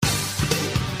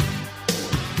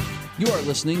You are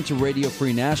listening to Radio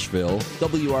Free Nashville,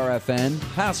 WRFN,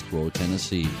 Pasquo,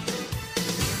 Tennessee.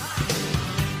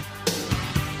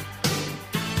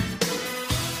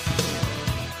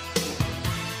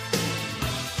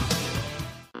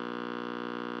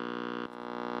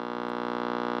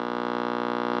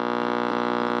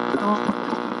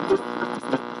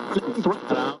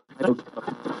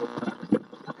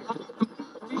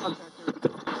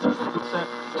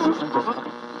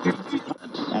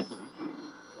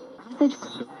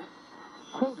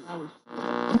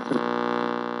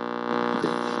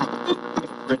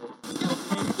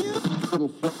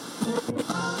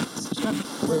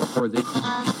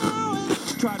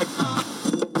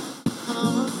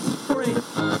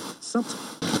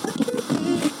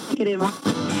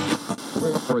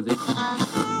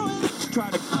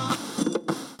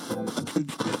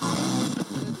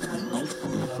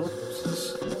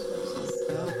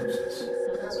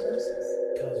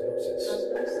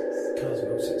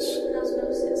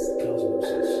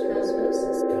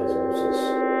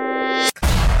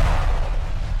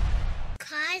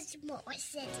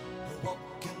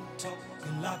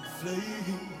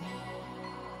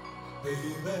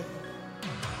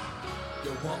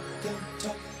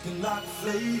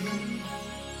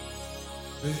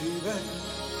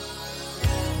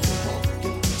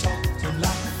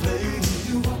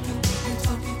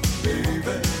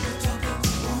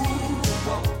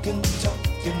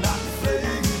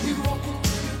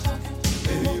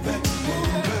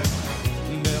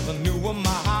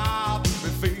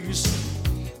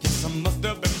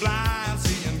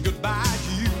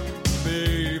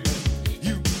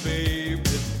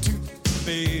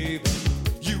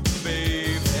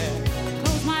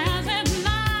 Close my eyes at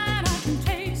night, I can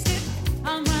taste it.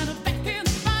 I'm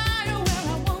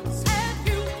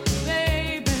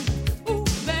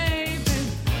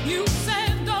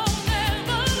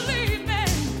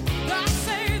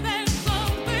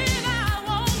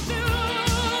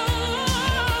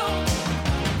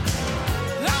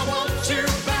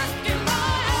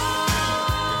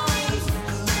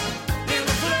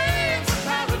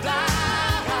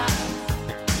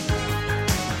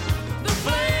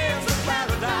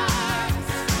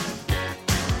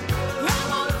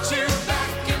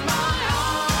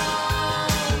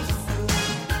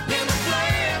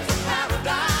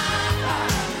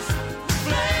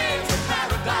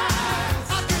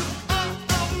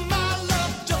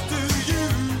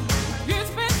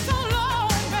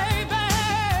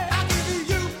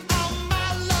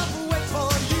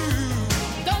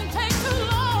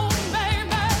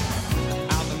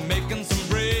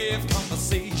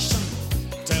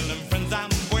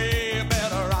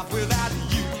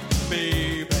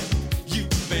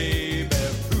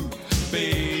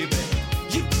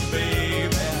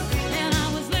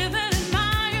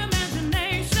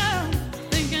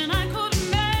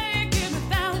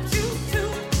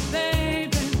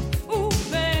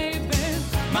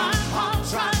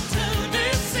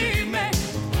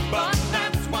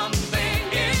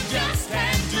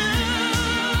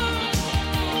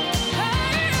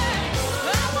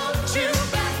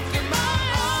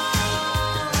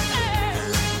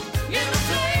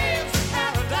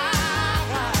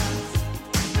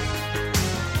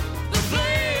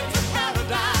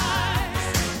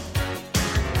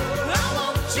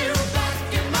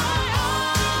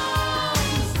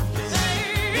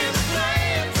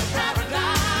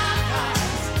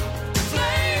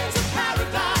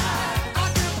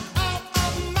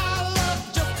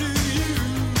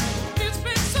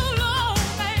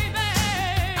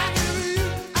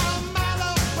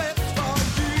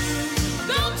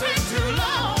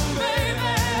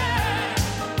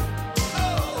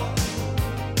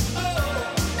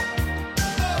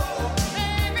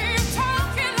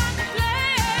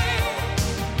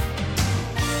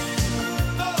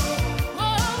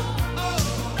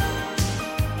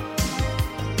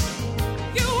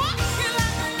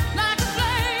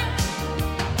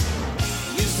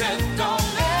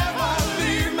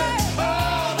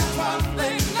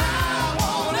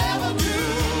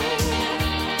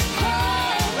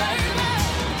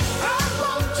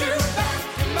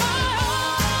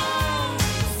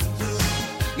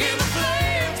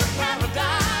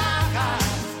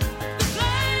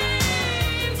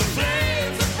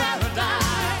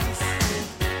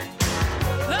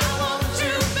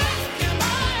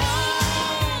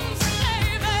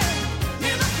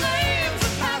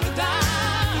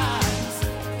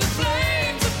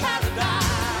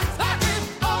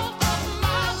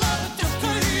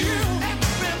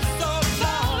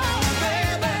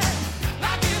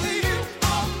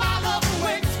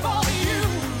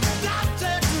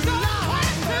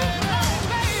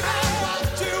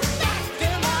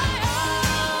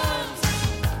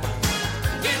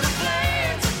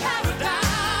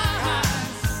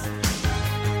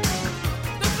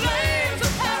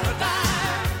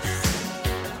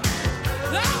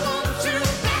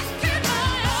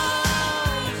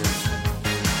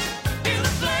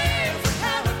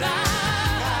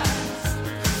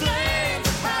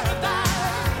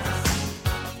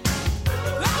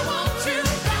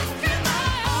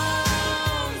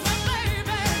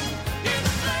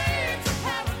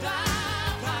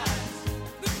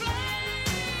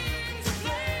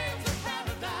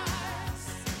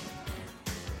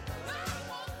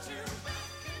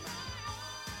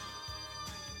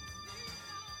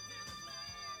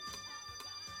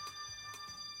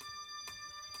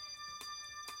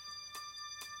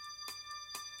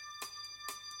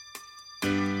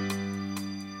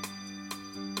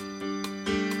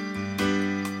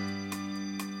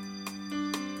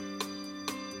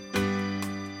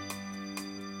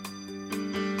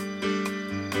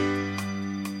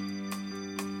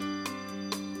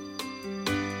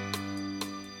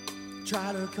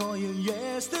Tried to call you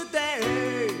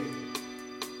yesterday.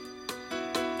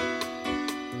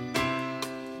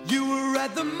 You were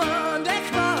at the Monday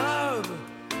Club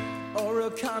or a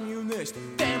communist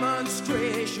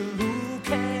demonstration. Who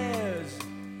cares?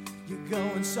 You're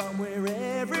going somewhere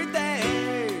every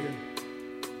day.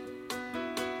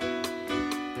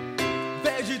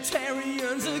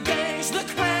 Vegetarians against the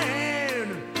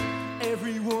Klan,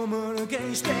 every woman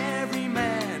against every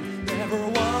man. Never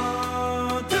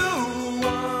 1 to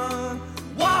 1.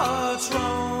 What's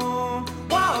wrong?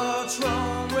 What's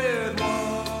wrong with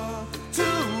 1 to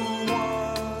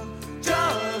 1?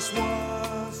 Just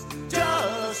once,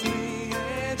 just me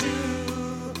and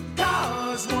you.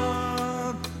 'Cause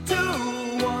 1 to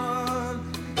 1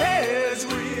 is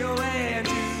real and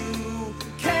you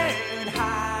can't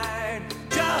hide.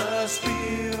 Just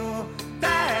feel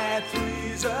that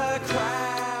 3's a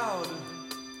crowd.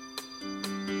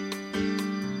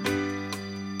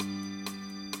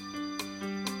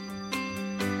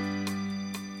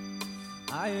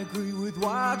 I agree with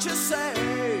what you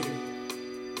say,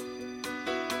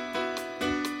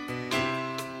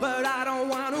 but I don't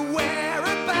want to wear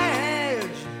a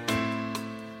badge.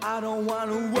 I don't want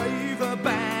to wave a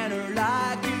banner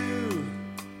like you.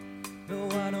 No,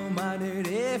 I don't mind it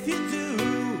if you do.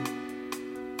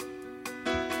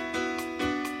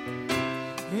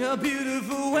 You're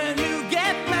beautiful when you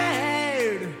get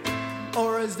mad,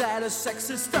 or is that a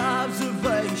sexist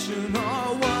observation?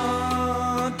 Or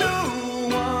 1 to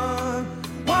 1,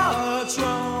 what's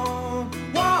wrong?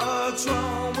 What's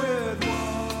wrong with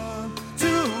 1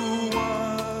 to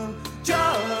 1?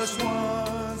 Just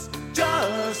once,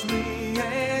 just me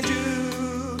and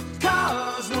you.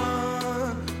 'Cause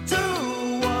 1 to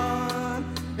 1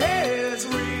 is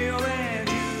real and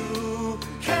you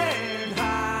can't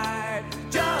hide.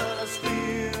 Just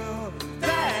feel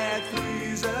that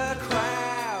 3's a crowd.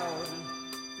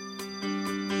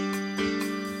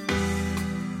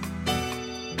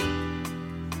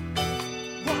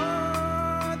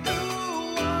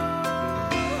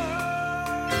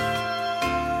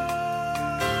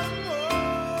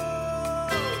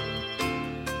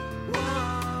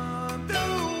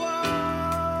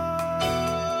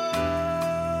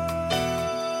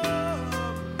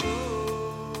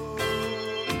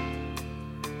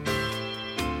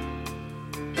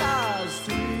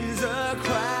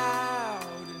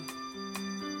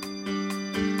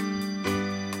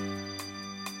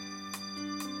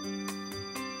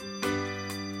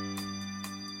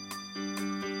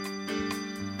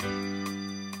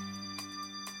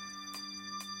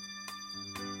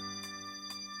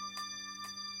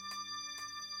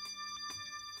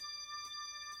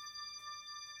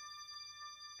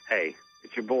 Hey,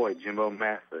 it's your boy, Jimbo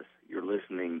Mathis. You're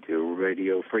listening to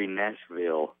Radio Free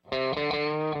Nashville.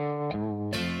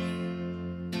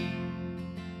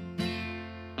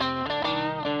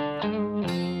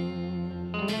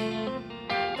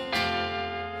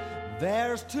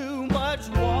 There's too much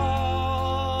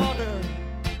water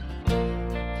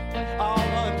all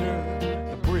under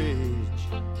the bridge.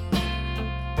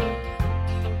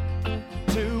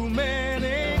 Too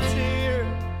many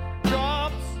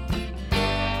teardrops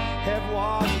have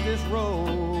washed this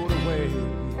road away.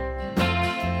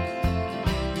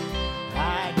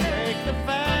 I take the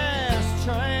fast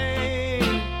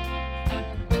train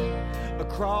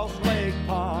across Lake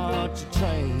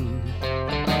Pontchartrain.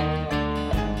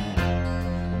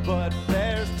 But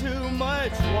there's too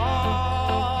much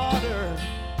water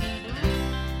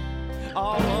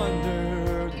all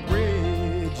under the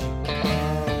bridge.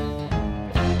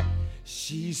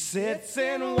 She sits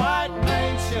in white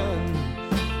mansion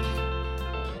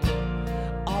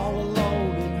all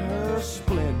alone in her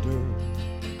splendor.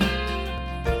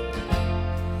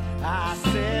 I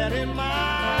sit in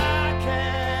my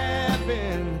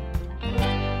cabin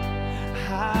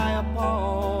high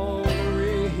upon the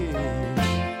ridge.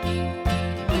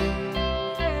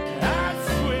 I'd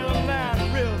swim that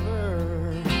river,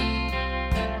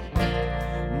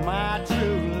 my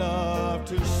true love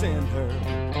to send her.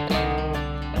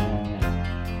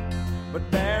 But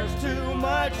there's too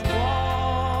much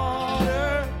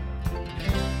water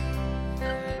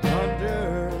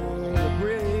under the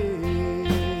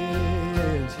bridge.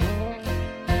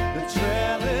 The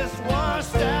trail is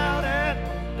washed out at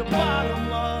the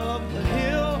bottom of the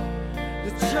hill.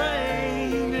 The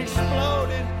train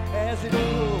exploded as it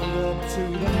pulled up to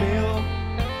the mill.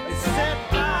 It set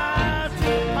fire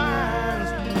to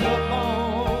pines up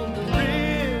on the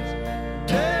ridge.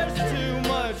 There's too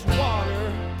much water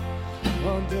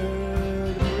under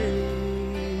the bridge.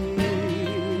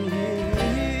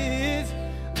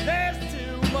 There's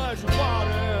too much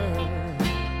water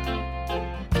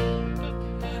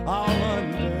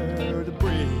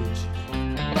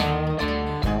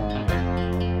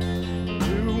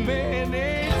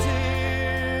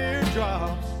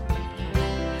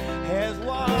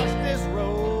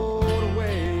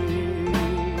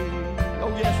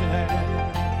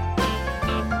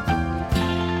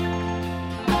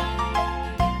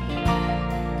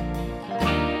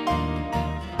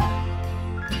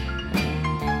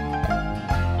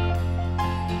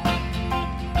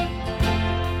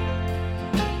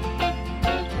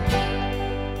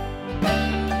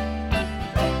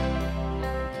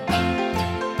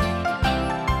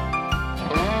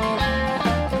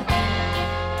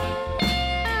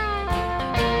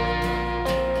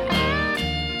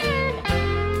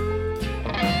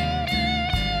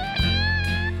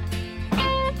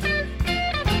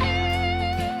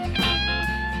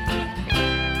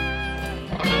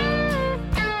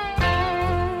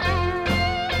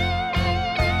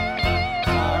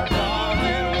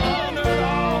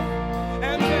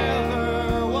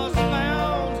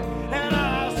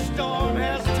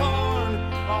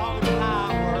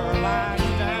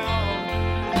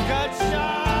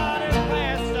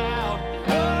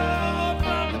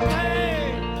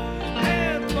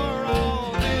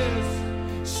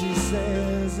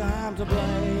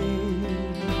blame.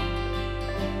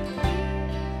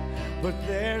 But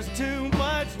there's too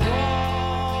much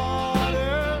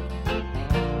water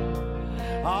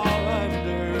all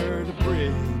under the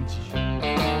bridge.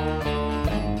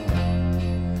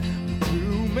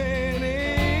 Too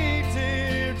many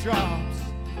teardrops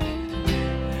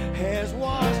has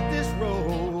washed this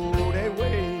road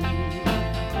away.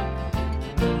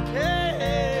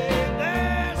 Hey,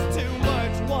 there's too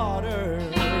much water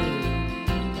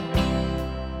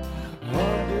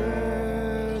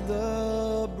under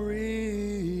the bridge.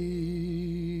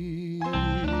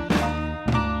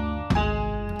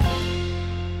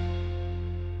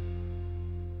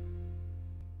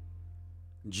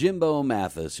 Jimbo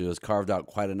Mathis, who has carved out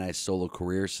quite a nice solo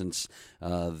career since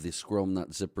the Squirrel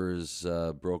Nut Zippers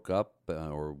broke up,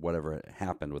 or whatever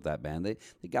happened with that band. They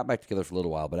got back together for a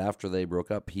little while, but after they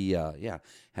broke up, he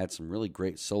had some really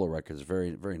great solo records, very,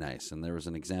 very nice. And there was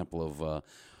an example of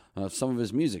some of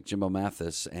his music, Jimbo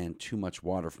Mathis and Too Much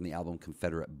Water from the album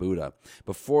Confederate Buddha.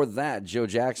 Before that, Joe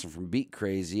Jackson from Beat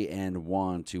Crazy and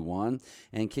 121.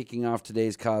 And kicking off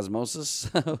today's Cosmosis,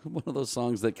 one of those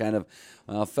songs that kind of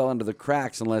fell under the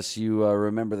cracks unless you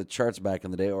remember the charts back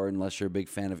in the day, or unless you're a big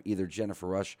fan of either Jennifer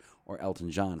Rush or Elton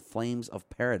John. Flames of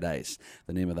Paradise,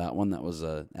 the name of that one that was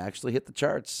actually hit the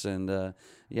charts. And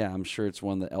yeah, I'm sure it's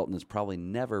one that Elton has probably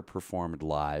never performed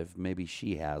live. Maybe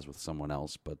she has with someone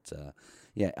else, but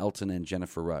yeah, Elton and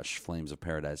Jennifer Rush, Flames of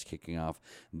Paradise, kicking off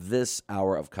this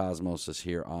hour of Cosmosis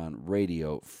here on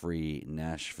Radio Free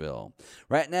Nashville.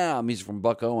 Right now, music from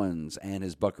Buck Owens and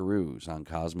his Buckaroos on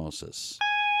Cosmosis.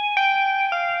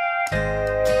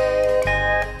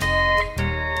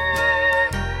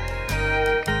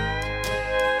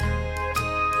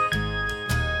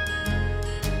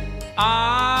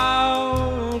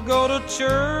 I'll go to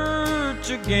church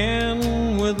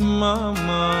again with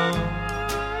Mama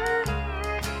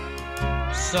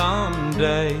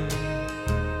someday,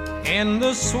 in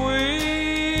the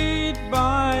sweet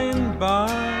by and by.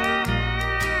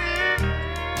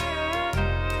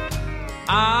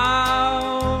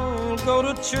 I'll go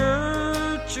to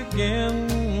church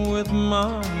again with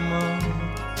Mama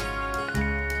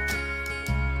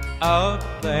up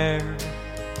there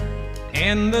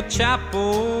in the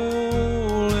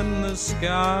chapel in the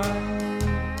sky.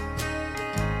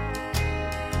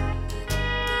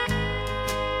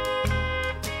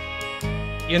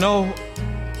 You know,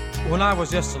 when I was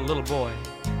just a little boy,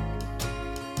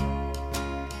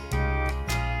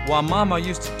 while Mama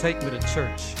used to take me to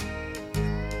church,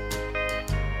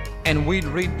 and we'd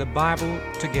read the Bible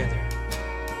together,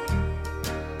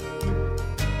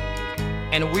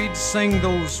 and we'd sing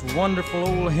those wonderful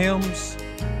old hymns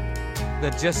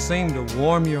that just seem to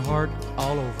warm your heart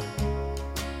all over.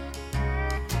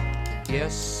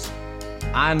 Yes,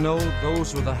 I know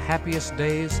those were the happiest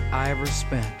days I ever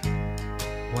spent,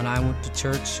 when I went to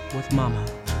church with Mama.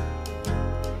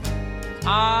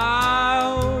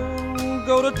 I'll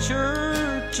go to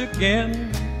church again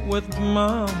with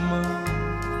Mama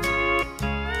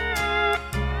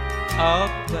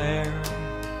up there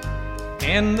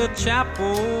in the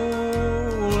chapel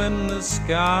in the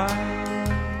sky.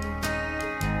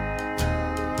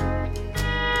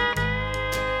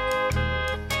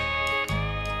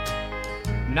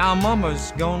 Now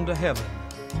Mama's gone to heaven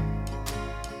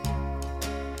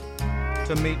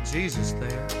to meet Jesus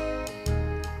there,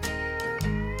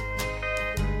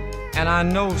 and I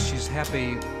know she's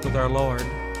happy with our Lord,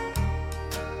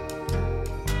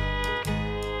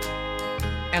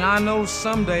 and I know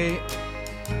someday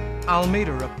I'll meet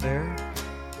her up there,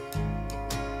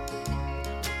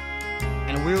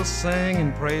 and we'll sing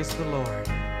and praise the Lord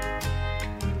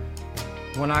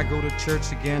when I go to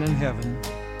church again in heaven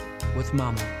with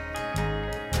Mama.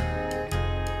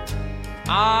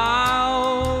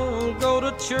 I'll go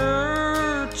to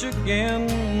church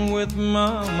again with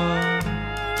Mama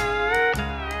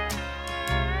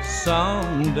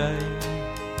someday,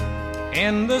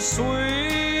 in the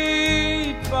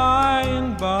sweet by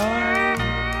and by.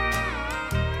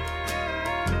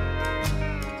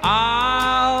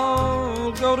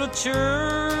 I'll go to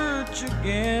church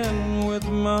again with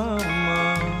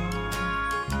Mama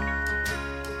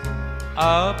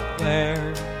up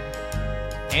there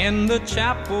in the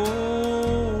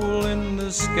chapel in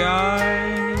the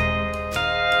sky.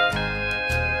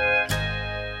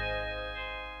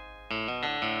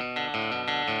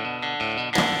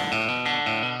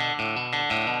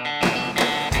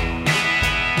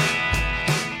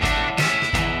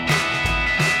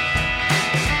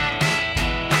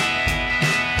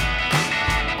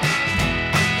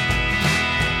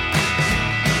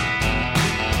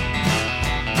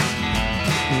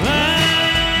 I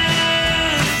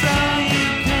saw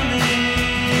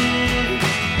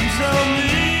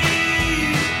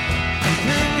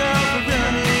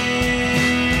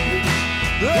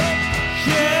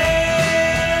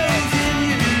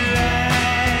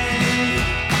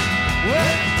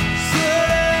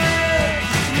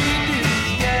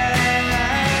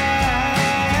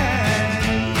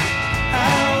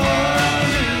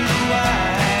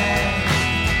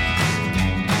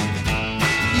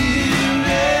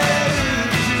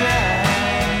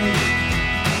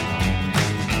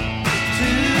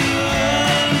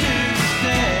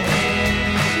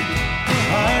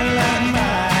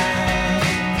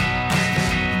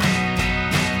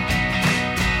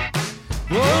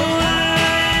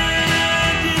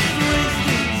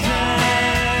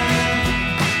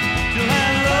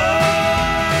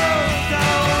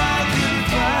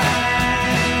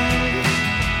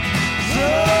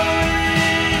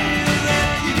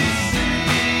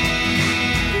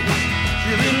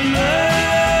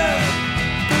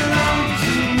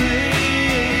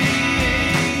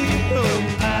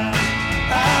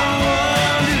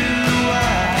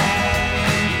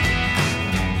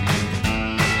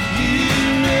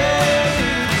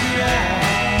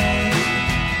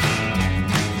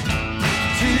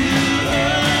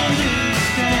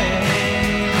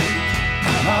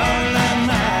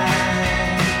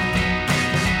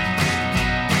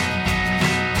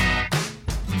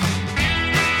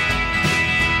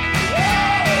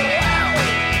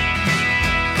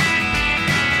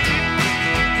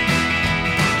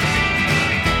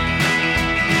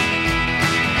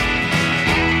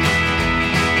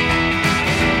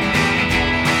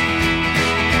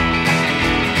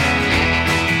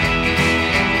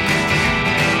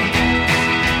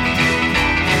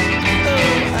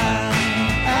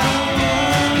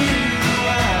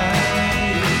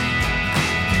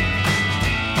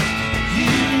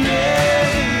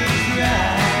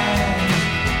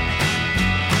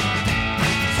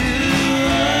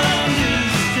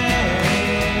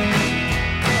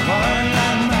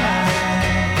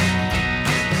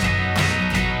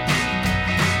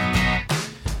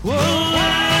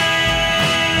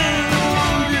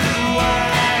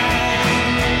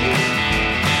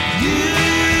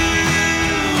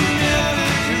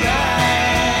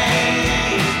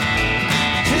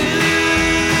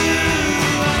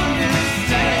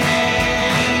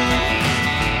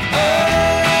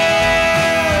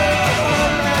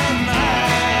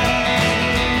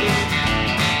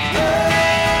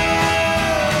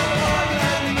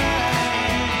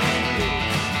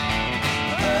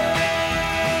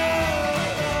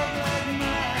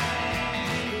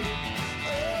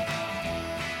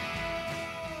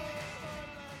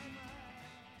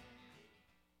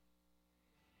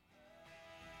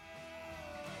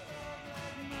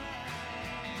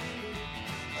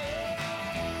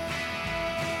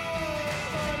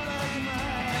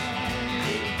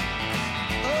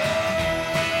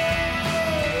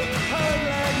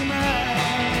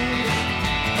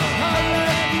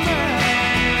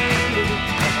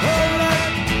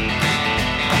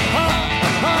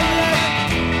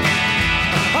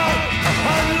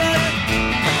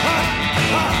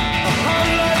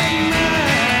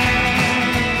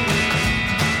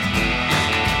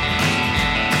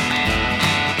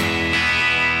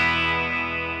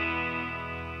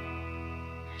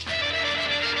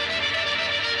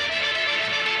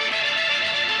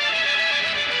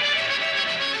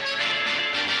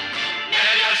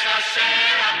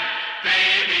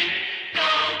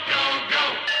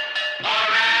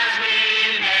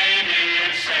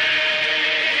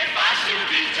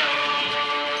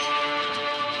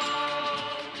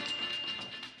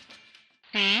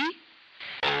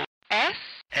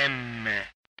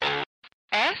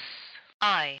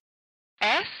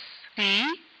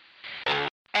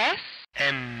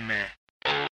M.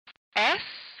 S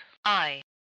I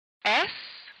S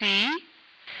D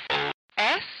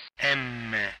S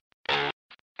M.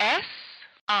 S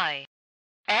I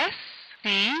S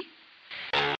D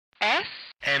S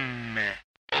M.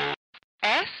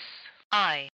 S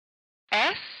I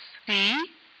S D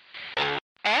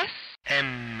S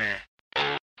M.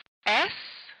 S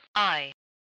I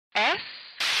S.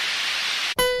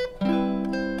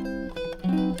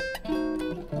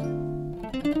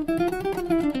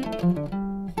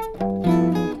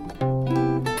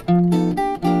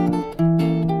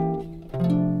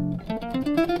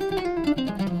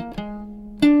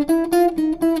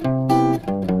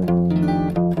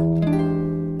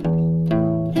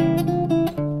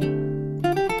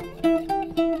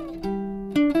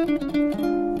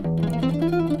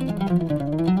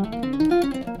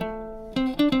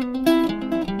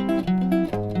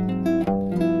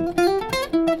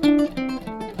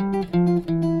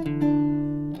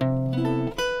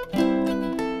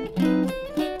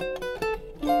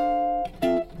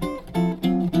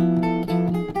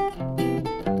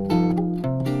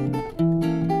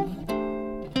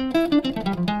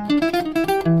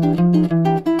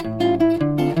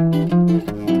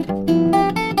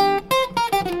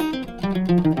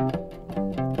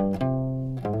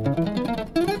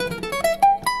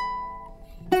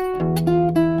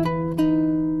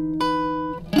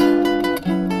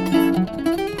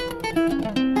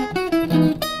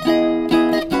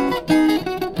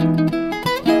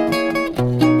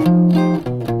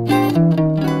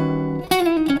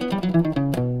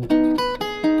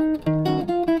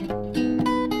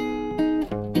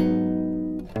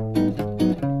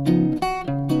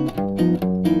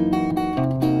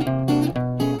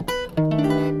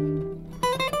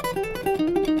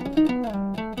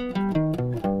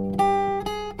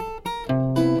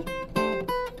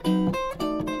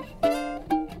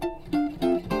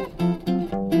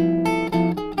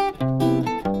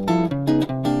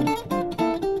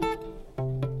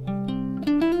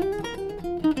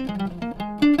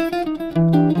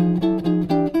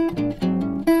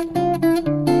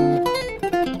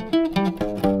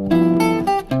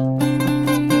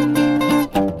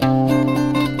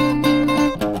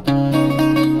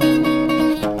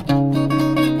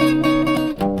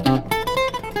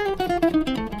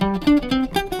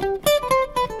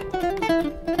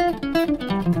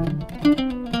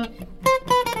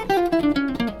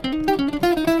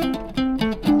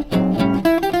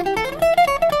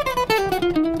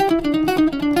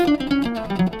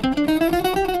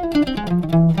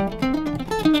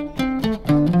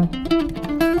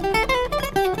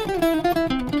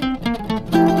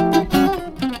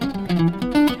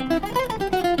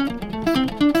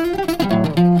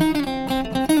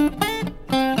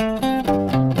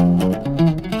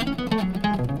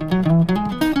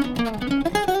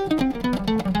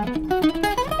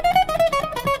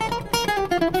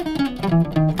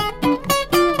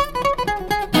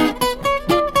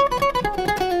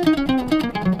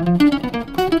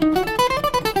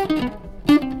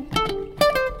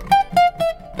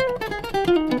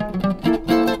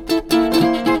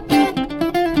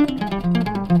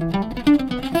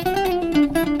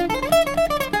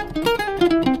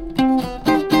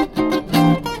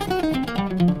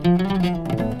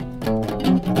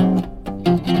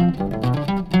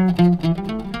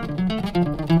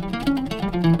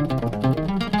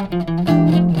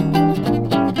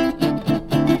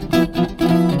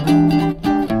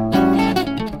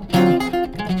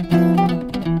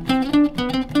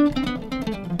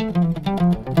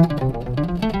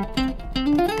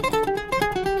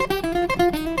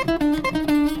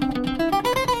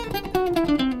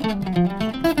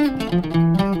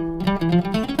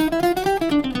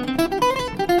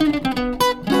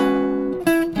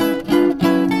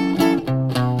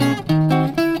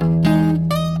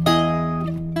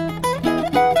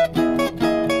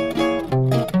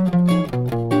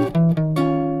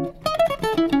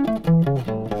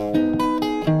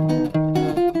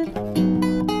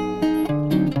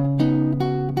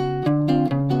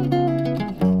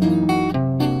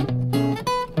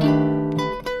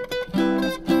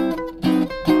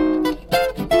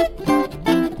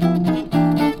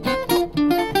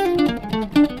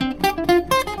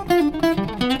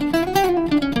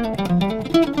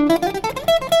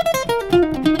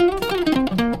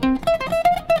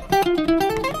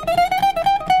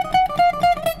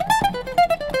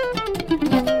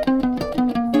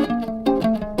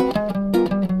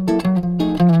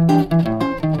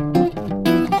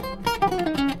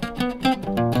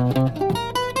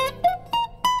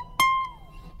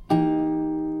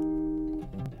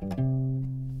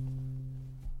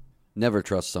 Never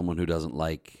trust someone who doesn't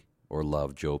like or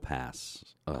love Joe Pass.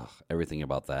 Ugh, everything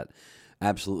about that.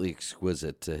 Absolutely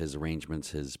exquisite. His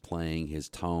arrangements, his playing, his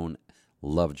tone.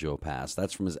 Love Joe Pass.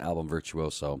 That's from his album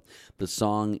Virtuoso. The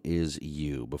song is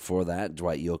You. Before that,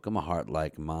 Dwight Yoakam, A Heart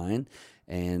Like Mine.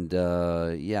 And,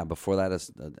 before that,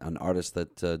 an artist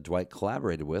that Dwight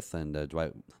collaborated with and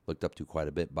Dwight looked up to quite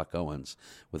a bit, Buck Owens,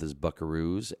 with his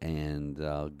Buckaroos, and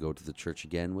Go to the Church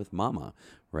Again with Mama,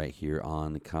 right here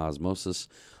on Cosmosis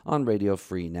on Radio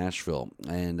Free Nashville.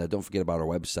 And don't forget about our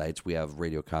websites. We have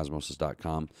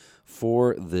radiocosmosis.com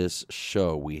for this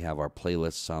show. We have our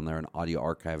playlists on there, and audio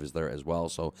archive is there as well.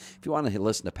 So if you want to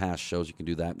listen to past shows, you can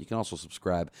do that. You can also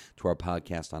subscribe to our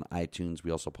podcast on iTunes.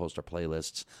 We also post our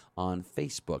playlists on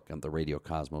Facebook on the Radio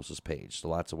Cosmosis page. So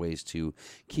lots of ways to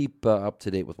keep up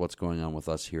to date with what's going on with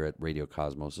us here at Radio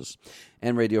Cosmosis.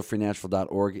 And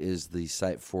RadioFreeNashville.org is the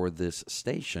site for this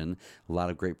station. A lot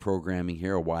of great programming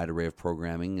here, a wide array of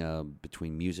programming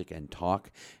between music and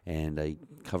talk, and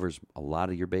covers a lot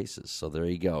of your bases. So there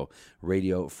you go,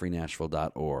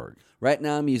 RadioFreeNashville.org. Right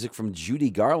now, music from Judy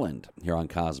Garland here on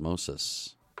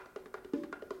Cosmosis.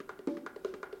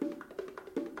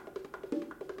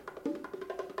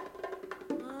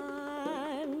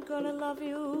 I'm gonna love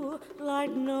you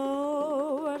like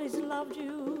nobody's loved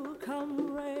you,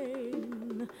 come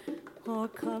rain or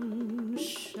come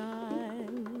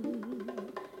shine.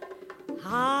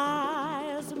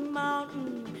 High as a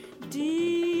mountain,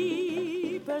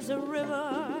 deep as a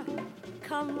river,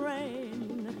 come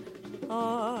rain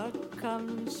or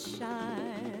come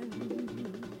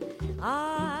shine.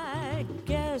 I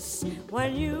guess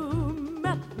when you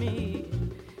met me,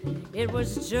 it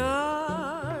was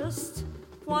just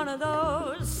one of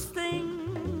those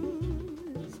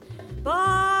things.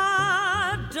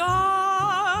 But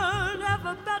don't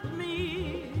ever bet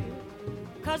me,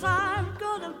 'cause I'm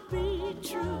gonna be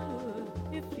true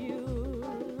if you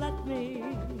let me.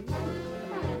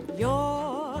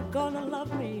 You're gonna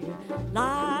love me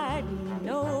like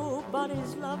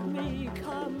nobody's loved me,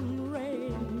 come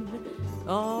rain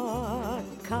or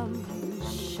come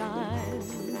shine.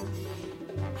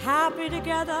 Happy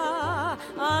together,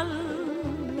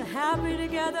 unhappy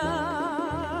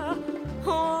together,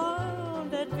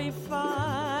 won't it be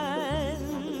fine?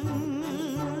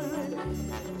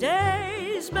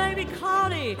 Days may be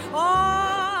cloudy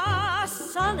or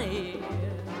sunny,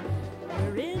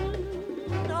 we're in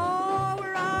or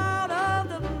we're out of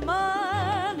the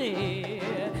money,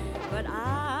 but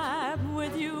I'm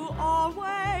with you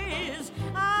always,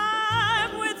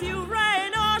 I'm with you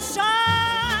rain or shine.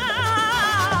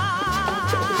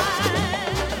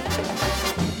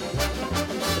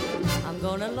 I'm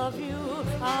gonna love you,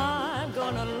 I'm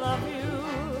gonna love you,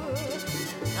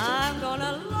 I'm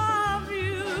gonna love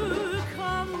you,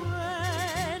 come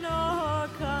rain or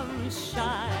come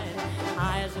shine.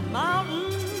 High as a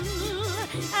mountain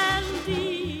and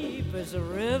deep as a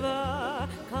river,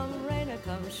 come rain or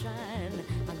come shine.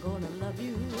 I'm gonna love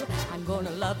you, I'm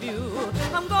gonna love you,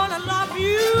 I'm gonna love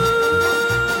you.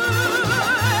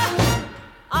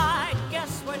 I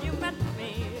guess when you met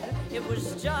me, it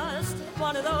was just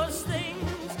one of those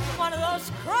things, one of those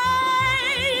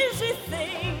crazy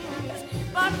things.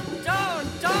 But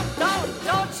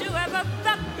don't you ever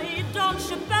bet me, don't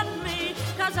you bet me,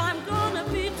 'cause I'm gonna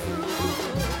be true,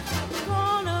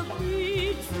 gonna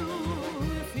be true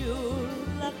if you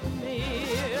let me,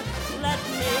 let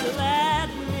me, let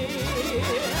me,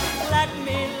 let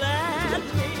me, let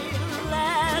me,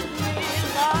 let me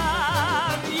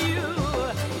love you,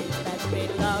 let me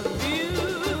love you,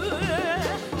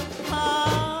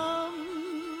 come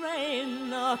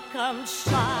rain or come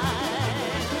shine.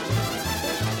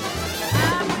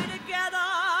 Happy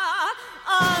together,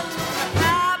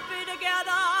 unhappy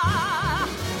together,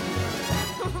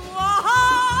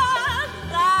 won't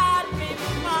that be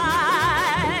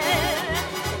fine?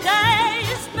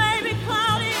 Days may be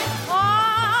cloudy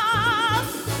or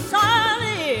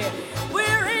sunny,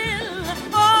 we're in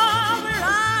or we're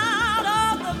out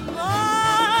of the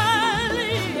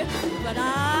money, but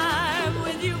I'm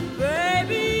with you,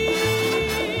 baby.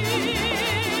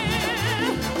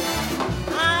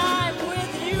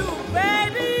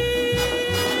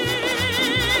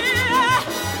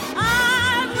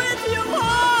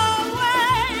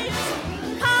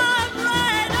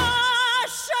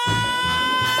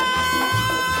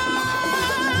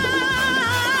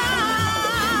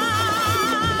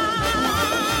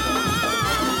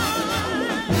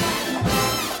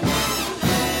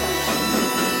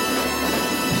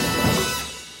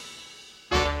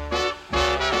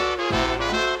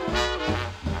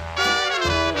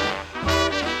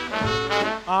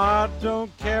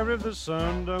 care if the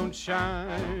sun don't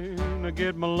shine. I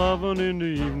get my lovin' in the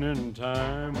evening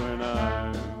time when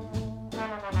I'm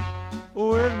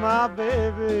with my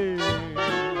baby.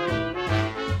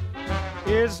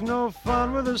 It's no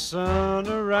fun with the sun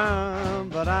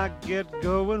around, but I get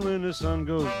going when the sun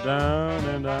goes down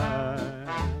and I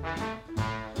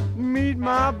meet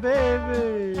my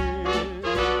baby.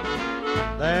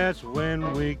 That's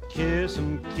when we kiss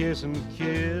and kiss and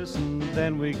kiss, and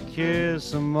then we kiss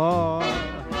some more.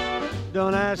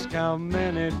 Don't ask how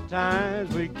many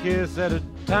times we kiss at a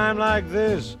time like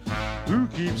this. Who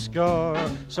keeps score?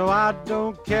 So I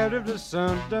don't care if the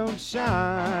sun don't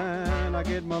shine. I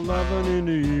get my lovin' in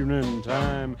the evening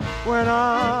time when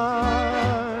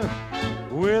I'm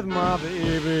with my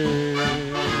baby.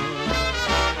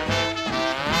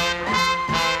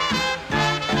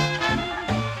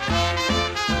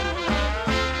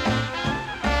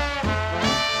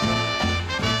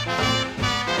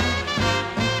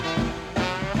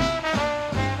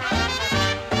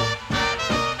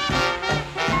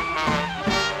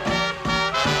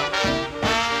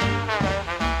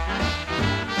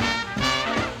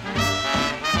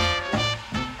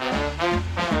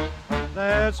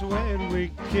 That's when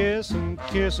we kiss and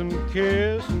kiss and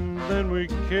kiss, and then we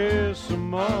kiss some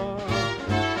more.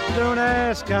 Don't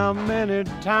ask how many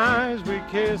times we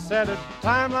kiss at a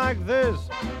time like this.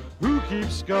 Who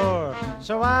keeps score?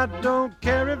 So I don't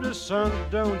care if the sun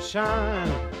don't shine.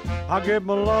 I get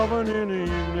my lovin' in the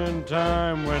evening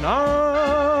time when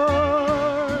I'm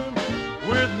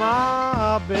with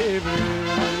my baby.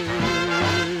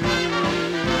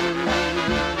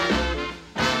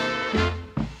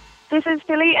 This is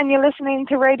Billy, and you're listening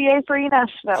to Radio Free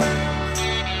Nashville.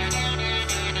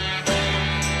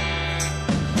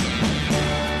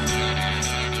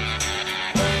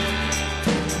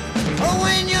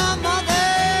 When your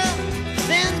mother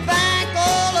sends back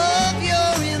all of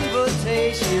your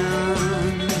invitations,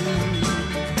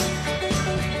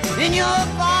 and your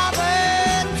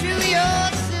father to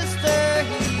your sister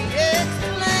he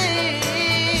explains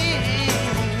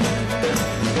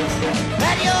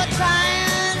that you're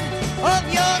tired of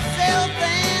yourself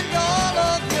and all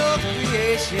of your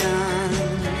creation.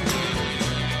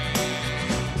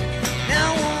 Now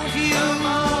won't you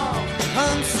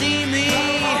come see me,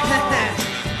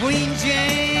 Queen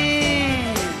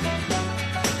Jane?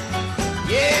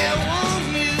 Yeah, won't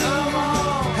you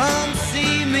come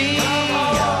see me,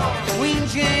 Queen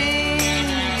Jane?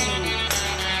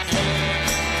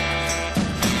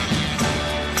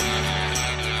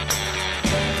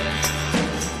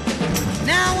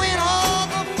 Now when all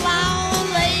the flower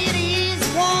ladies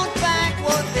want back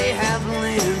what they have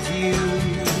lent you,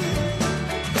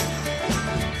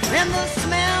 and the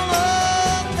smell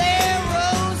of their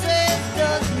roses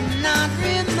does not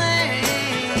remain,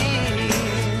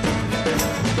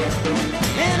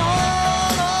 and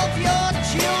all of your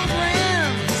children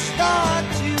start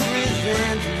to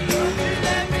resent you.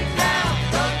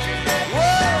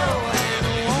 Whoa, and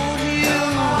won't you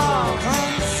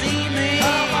come see me,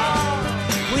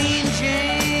 Queen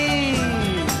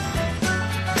Jane?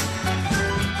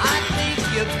 I think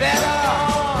you better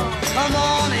come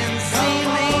on and see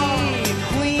me,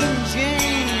 Queen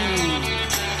Jane.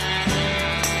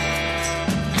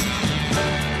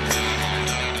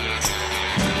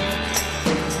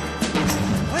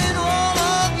 When all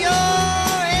of your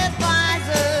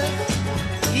advisors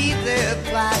keep their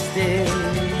plastic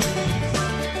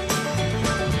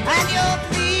and your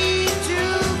feet to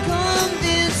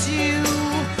convince you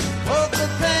of the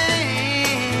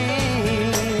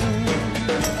pain,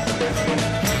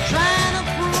 trying to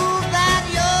prove that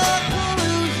your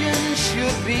collusion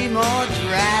should be more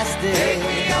drastic. Take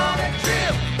me on a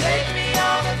trip, take me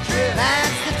on a trip.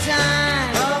 That's the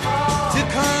time to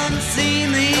come see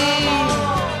me,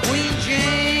 Queen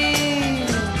Jane.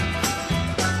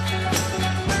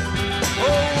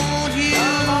 Oh, won't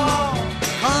you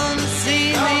come see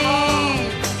me,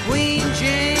 Queen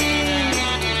Jane?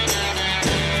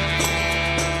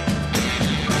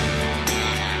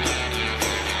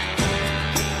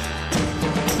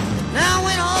 Now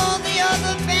when all the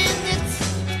other bandits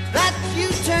that you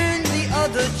turn the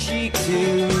other cheek to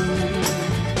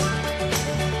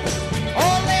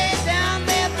all lay down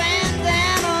their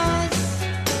bandanas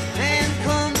and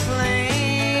complain,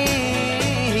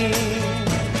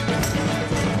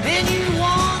 and you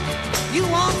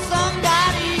want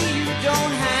somebody you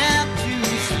don't have to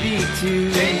speak to.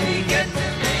 Janie, get to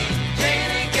me,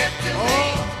 Janie, get to me.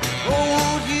 Oh,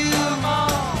 won't you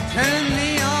turn me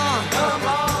on,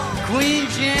 Queen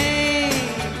Jane?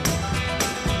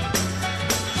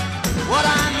 What I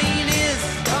mean is,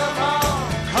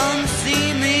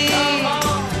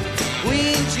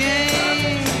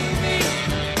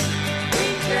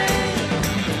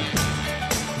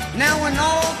 Now when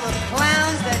all the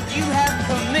clowns that you have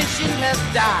commissioned have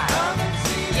died,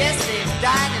 yes, they've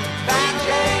died in battle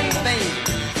and vain,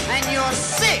 and you're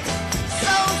sick,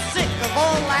 so sick of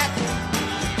all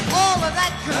of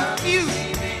that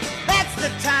confusion. That's the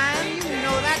time, you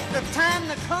know, that's the time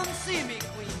to come see me,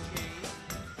 Queen Kay.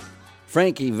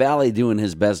 Frankie Valli doing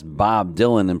his best Bob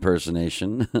Dylan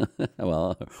impersonation,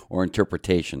 well, or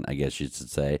interpretation, I guess you should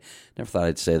say. Never thought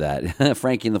I'd say that.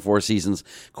 Frankie in the Four Seasons,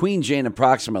 Queen Jane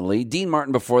approximately, Dean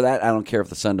Martin before that, I Don't Care If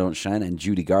the Sun Don't Shine, and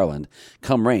Judy Garland,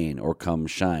 Come Rain or Come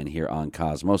Shine here on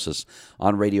Cosmosis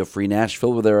on Radio Free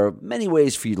Nashville, where there are many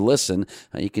ways for you to listen.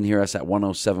 You can hear us at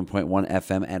 107.1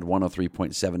 FM and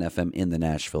 103.7 FM in the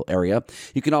Nashville area.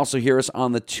 You can also hear us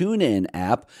on the TuneIn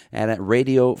app and at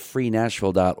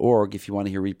radiofreenashville.org. If you want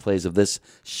to hear replays of this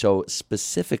show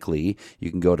specifically, you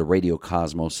can go to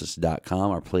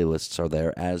radiocosmosis.com. Our playlists are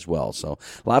there as well. So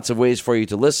lots of ways for you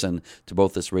to listen to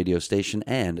both this radio station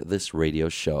and this radio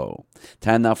show.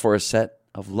 Time now for a set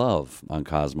of Love on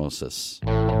Cosmosis.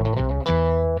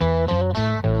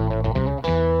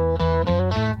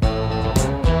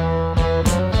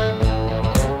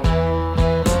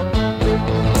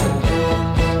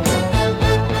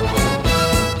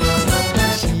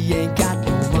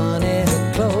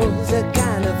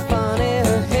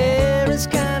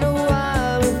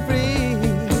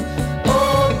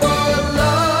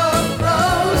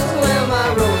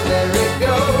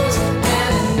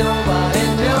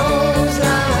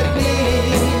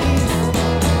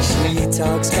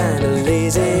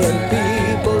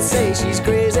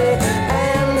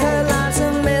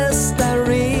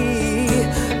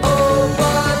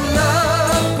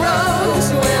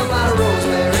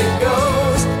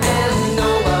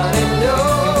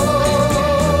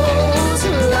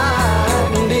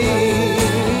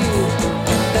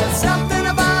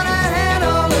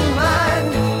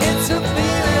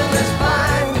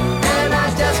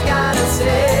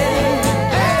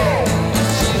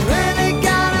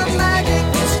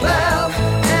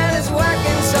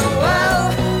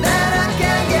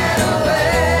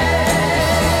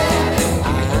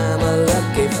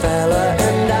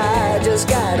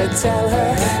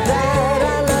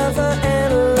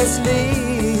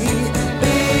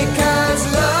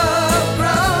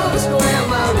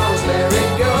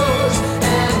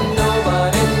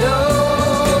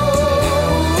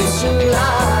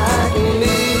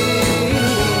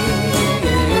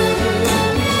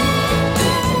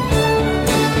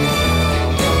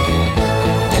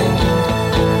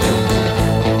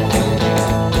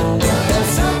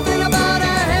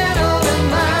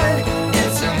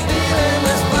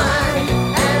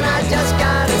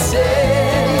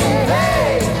 Hey!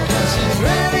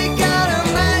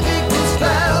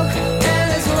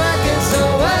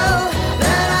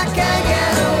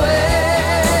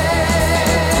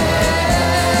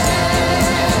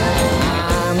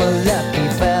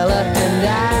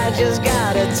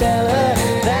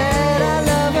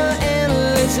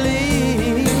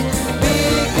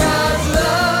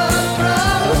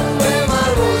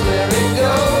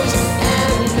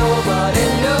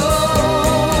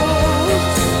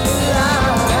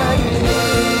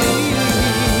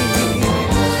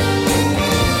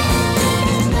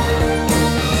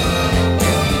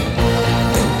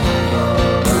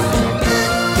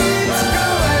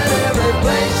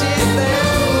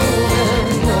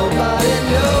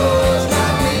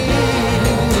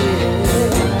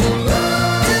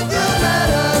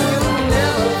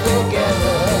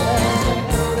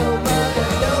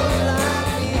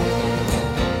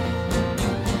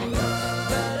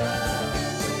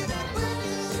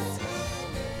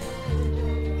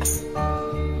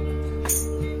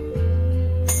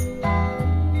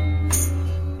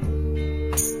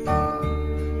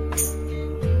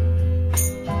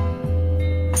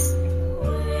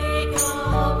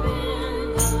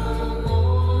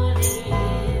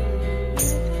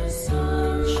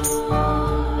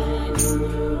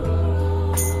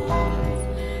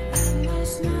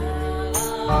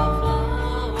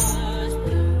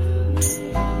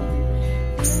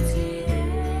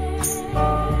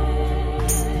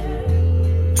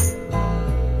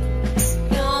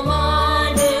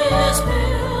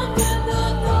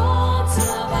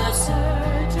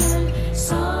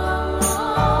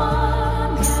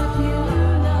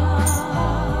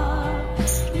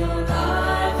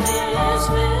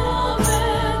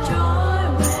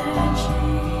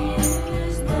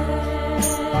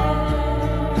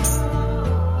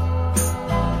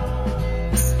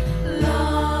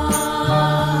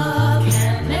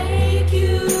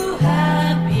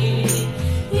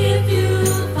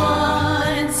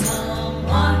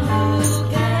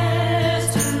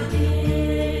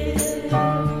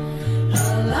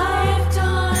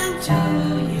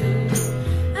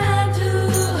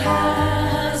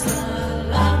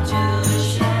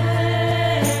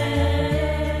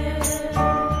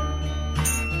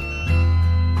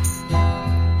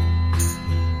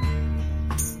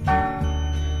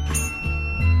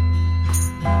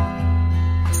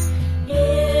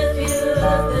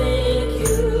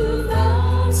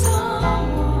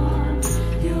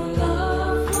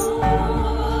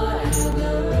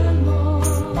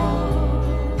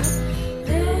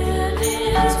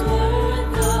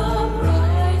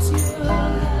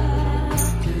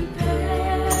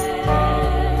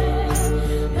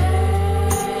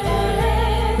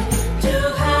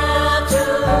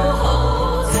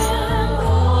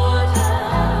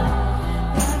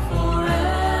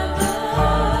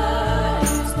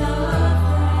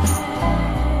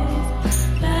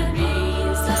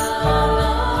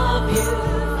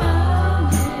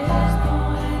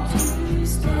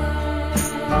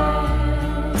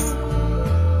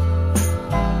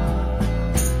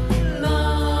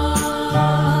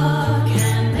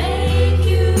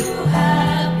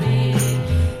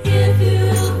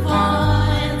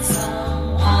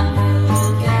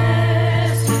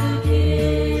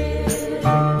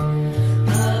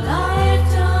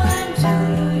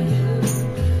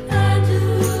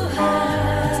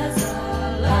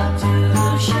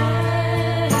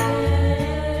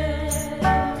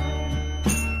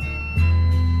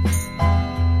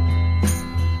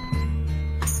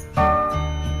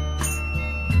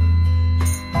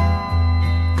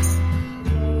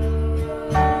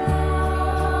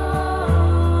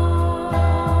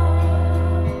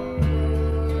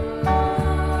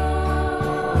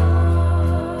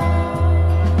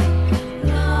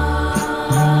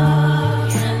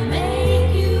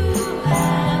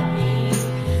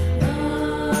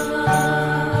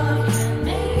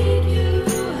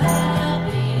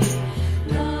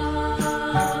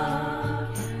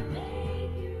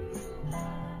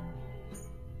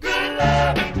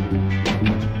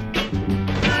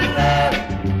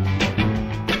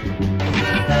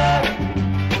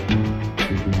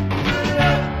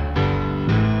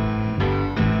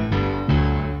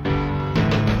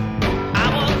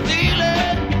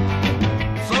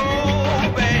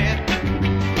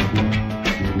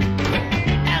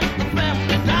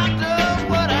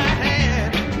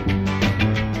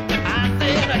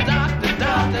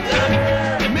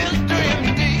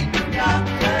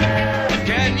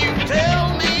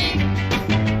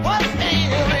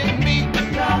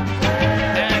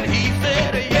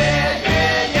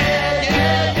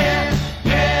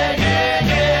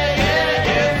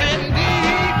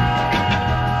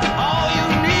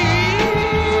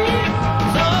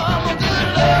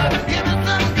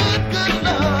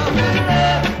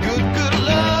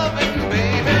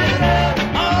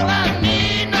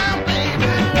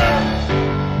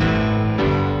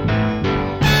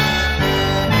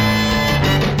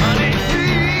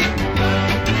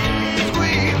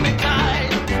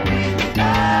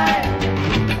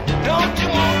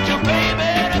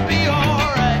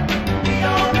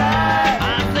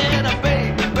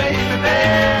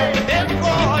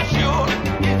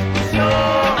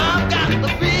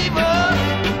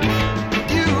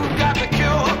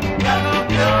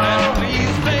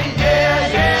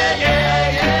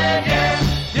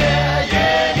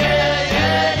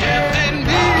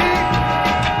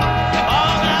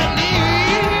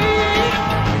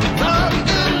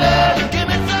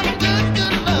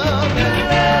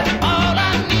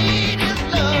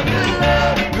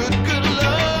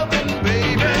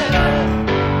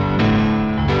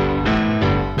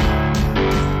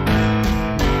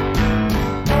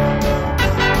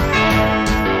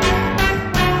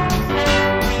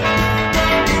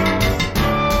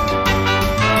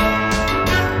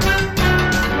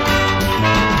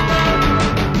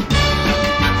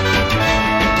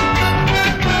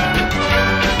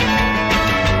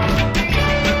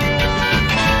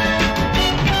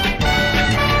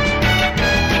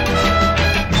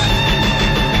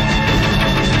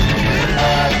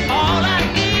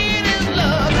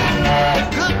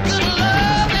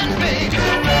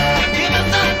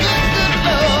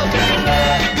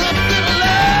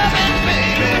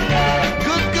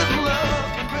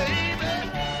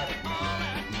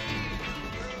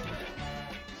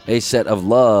 A set of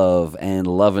Love and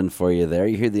Lovin' for you there.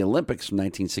 You hear the Olympics from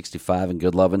 1965 and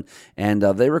Good Lovin', and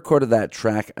they recorded that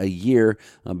track a year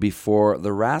before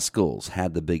the Rascals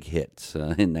had the big hit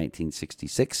in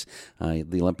 1966.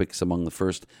 The Olympics among the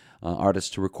first artists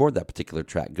to record that particular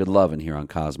track, Good Lovin', here on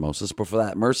Cosmosis. Before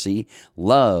that, Mercy,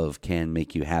 Love Can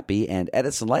Make You Happy, and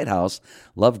Edison Lighthouse,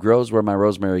 Love Grows Where My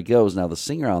Rosemary Goes. Now, the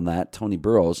singer on that, Tony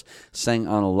Burrows, sang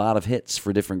on a lot of hits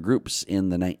for different groups in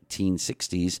the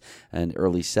 1960s and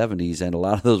early 70s, and a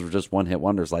lot of those were just one-hit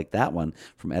wonders like that one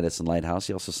from Edison Lighthouse.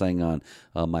 He also sang on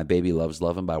My Baby Loves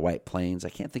Lovin' by White Plains. I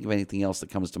can't think of anything else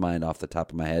that comes to mind off the top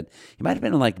of my head. He might have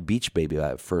been in like Beach Baby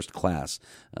by First Class.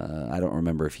 I don't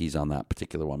remember if he's on that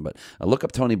particular one, but look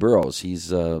up Tony Burrows.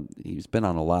 He's been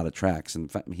on a lot of tracks. In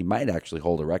fact, he might actually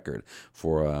hold a record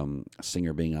for a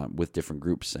singer being on with different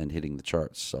groups and hitting the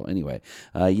charts. So anyway,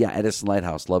 Edison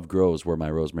Lighthouse, Love Grows Where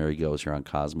My Rosemary Goes, here on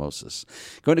Cosmosis.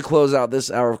 Going to close out this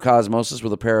hour of Cosmosis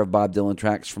with a pair of Bob Dylan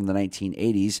tracks from the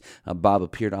 1980s. Bob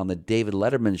appeared on the David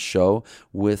Letterman show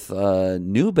with a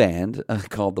new band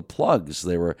called The Plugs.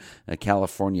 They were a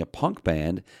California punk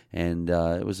band, and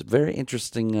it was a very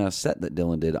interesting set that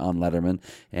Dylan did on Letterman,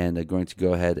 and going to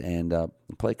go ahead and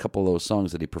play a couple of those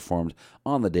songs that he performed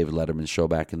on the David Letterman show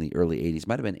back in the early 80s.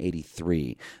 Might have been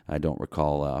 83. I don't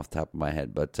recall off the top of my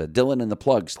head. But Dylan and the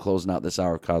Plugs closing out this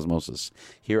hour of Cosmosis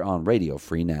here on Radio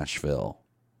Free Nashville.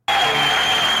 Thank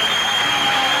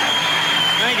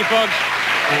you, folks.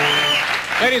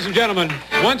 Ladies and gentlemen,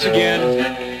 once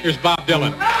again, here's Bob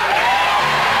Dylan.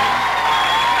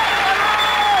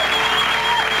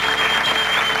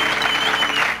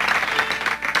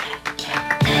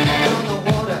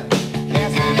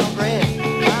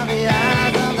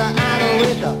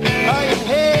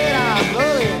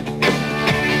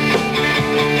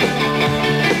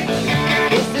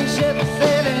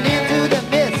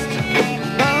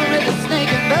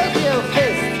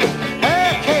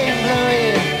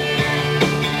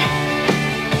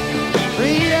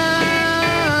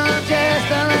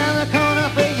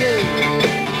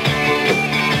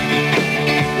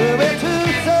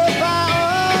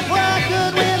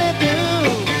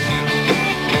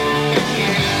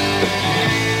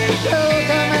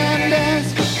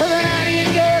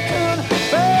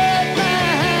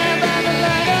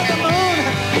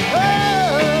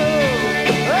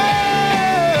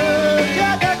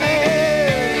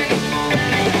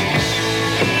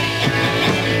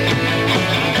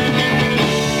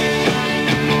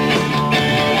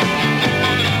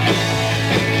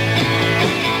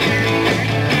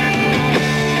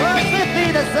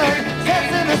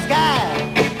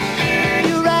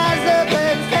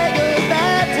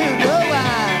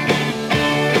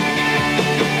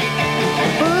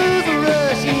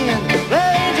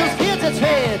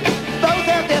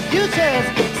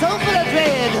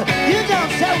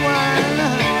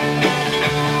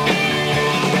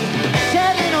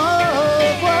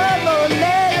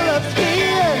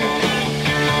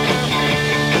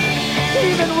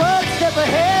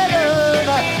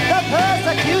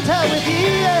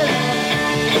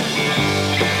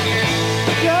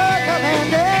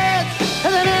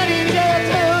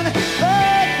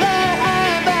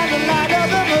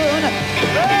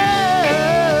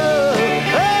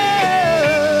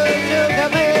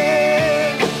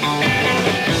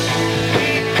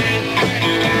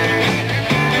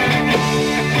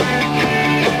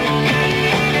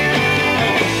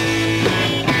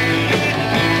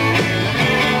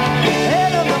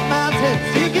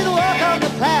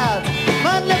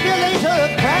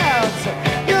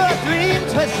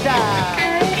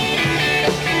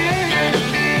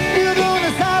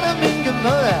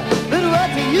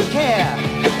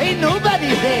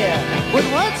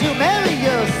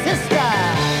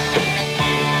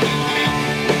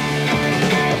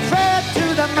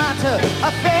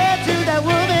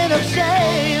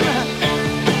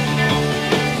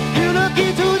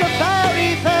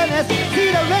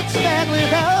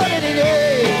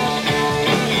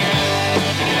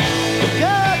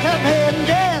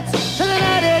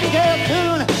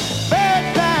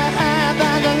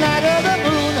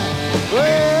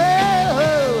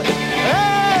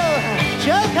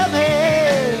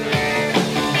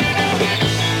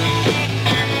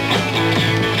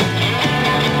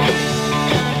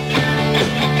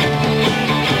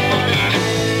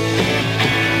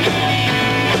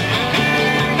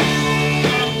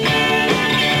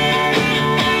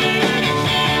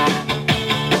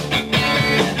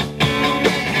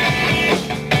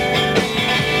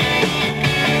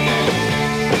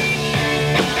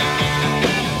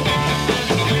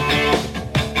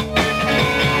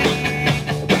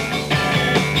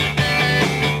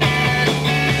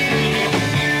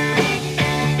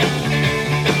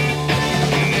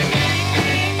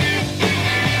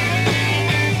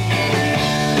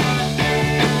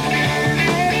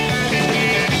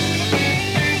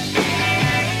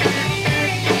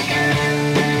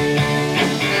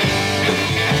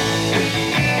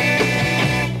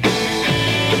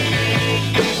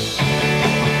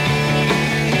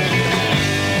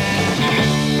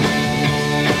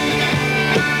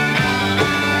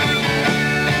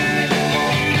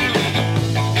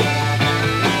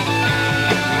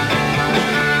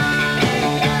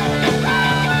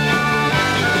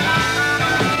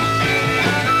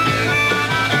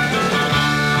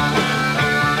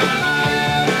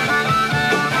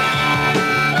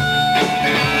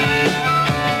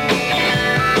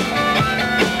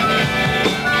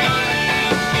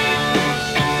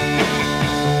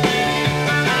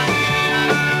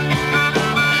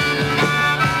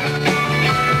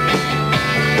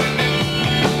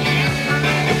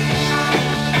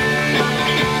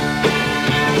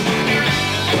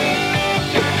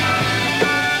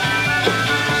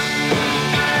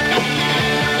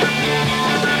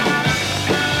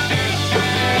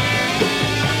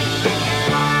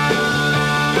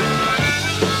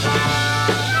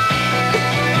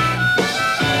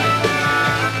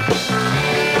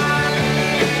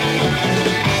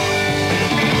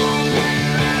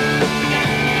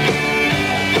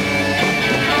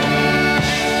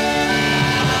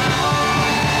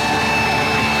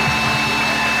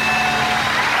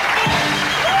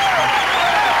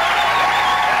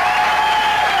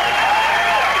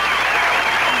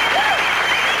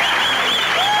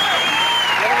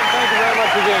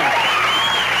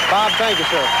 Bob, thank you,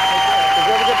 sir. Did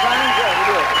you have a good time? Yeah, we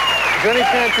did. Is there any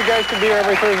chance you guys could be here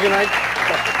every Thursday night?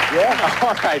 Yeah?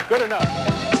 All right, good enough.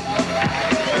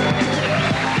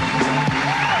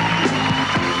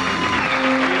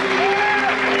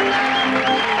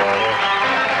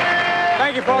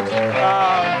 Thank you, folks.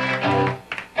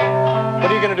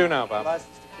 What are you going to do now, Bob?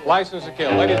 License to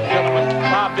Kill. Ladies and gentlemen,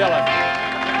 Bob Dylan.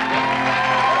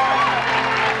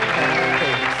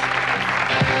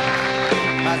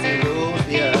 As he rules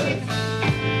the earth,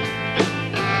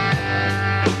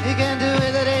 he can do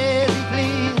with it as he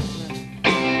pleases.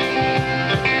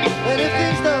 But if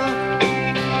things don't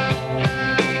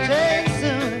change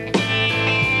soon,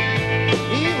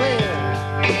 he will.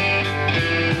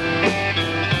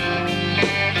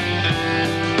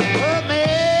 Oh,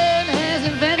 man has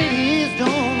invented his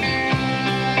dome.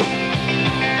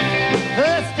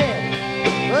 First step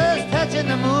was touching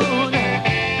the moon.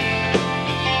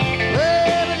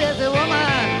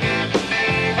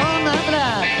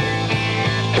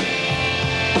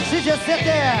 Just sit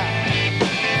there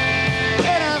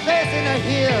and I'm facing a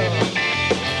hill.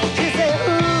 She said,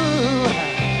 ooh,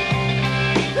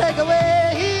 take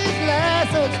away his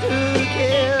license to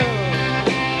kill.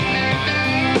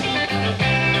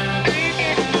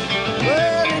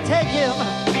 Well, they take him,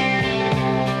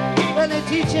 well, they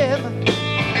teach him,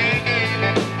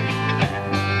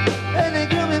 and they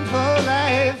groom him for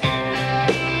life.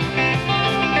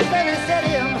 Then they set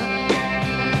him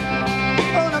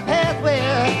on a path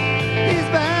where he's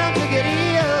bound to get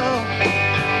ill.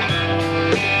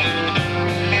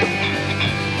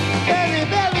 And they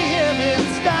bury him in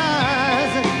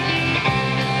stars,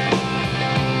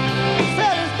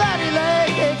 sell his body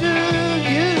like they do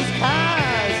used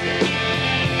cars.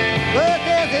 But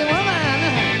there's a woman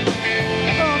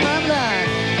on my block.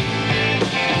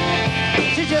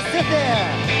 She just sit there,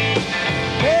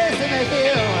 facing the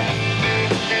hill.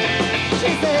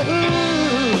 She said,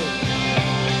 ooh,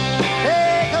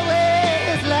 take away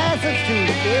his license to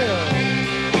kill.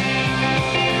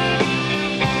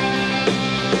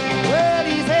 Well,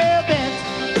 he's hell-bent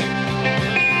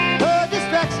for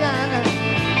destruction.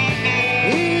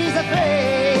 He's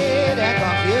afraid and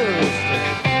confused.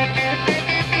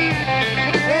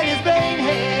 And his brain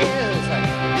has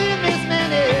been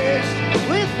mismanaged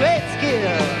with great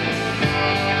skill.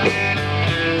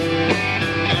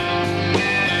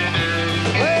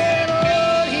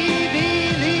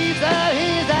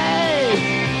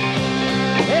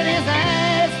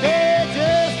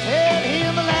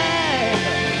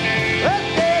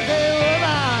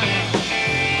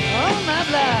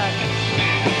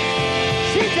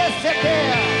 Sit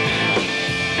there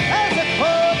as a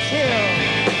cold chill.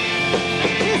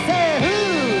 She said, who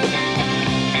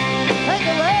take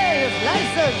away his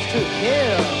license to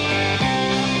kill?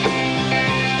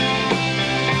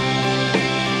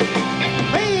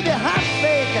 Maybe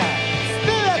heartbreaker,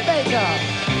 spirit baker,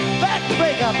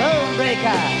 backbreaker, bone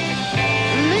breaker,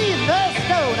 leave no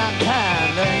stone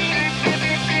unturned.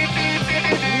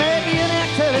 Maybe an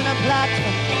actor in a plot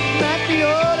might be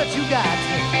all that you got.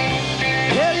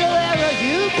 Tell your errors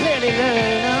you clearly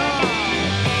learn. Oh.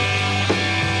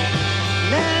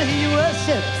 Now he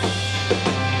worships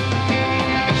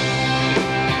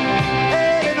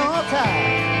at an altar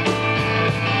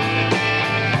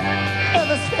of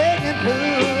a stagnant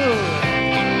pool.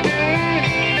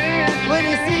 When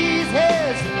he sees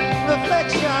his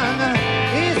reflection,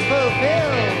 he's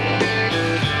fulfilled.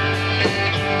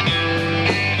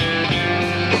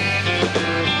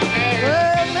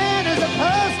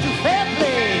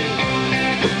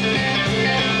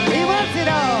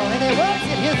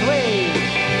 Way.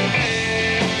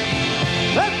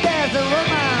 But there's a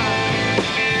woman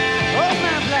on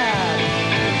my blood.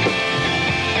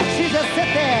 She just sit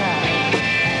there,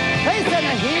 facing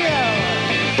a hill.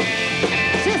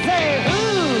 She say,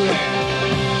 ooh,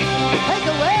 take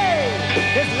away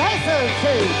this license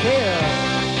to kill.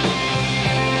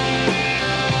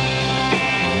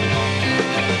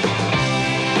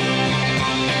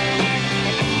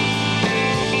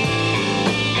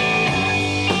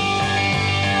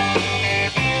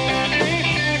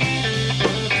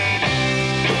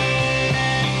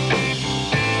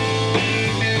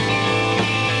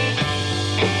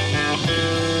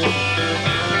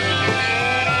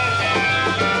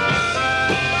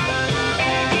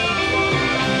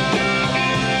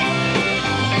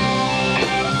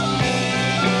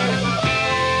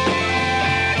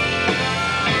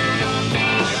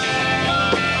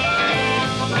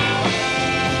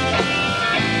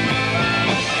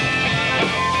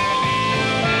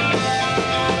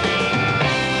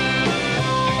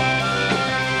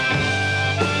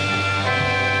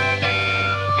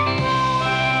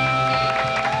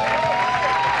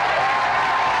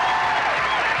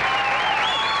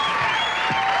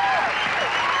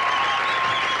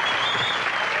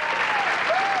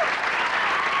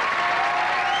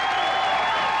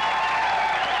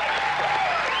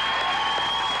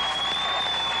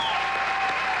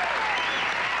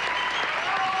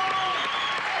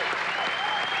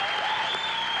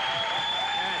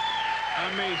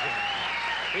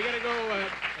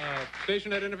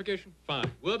 Station identification?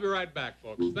 Fine. We'll be right back,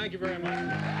 folks. Thank you very much.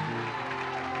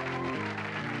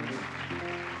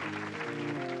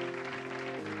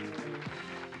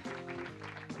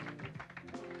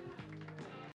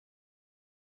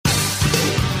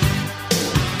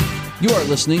 You are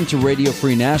listening to Radio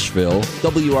Free Nashville,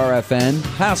 WRFN,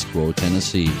 Pasquo,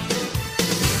 Tennessee.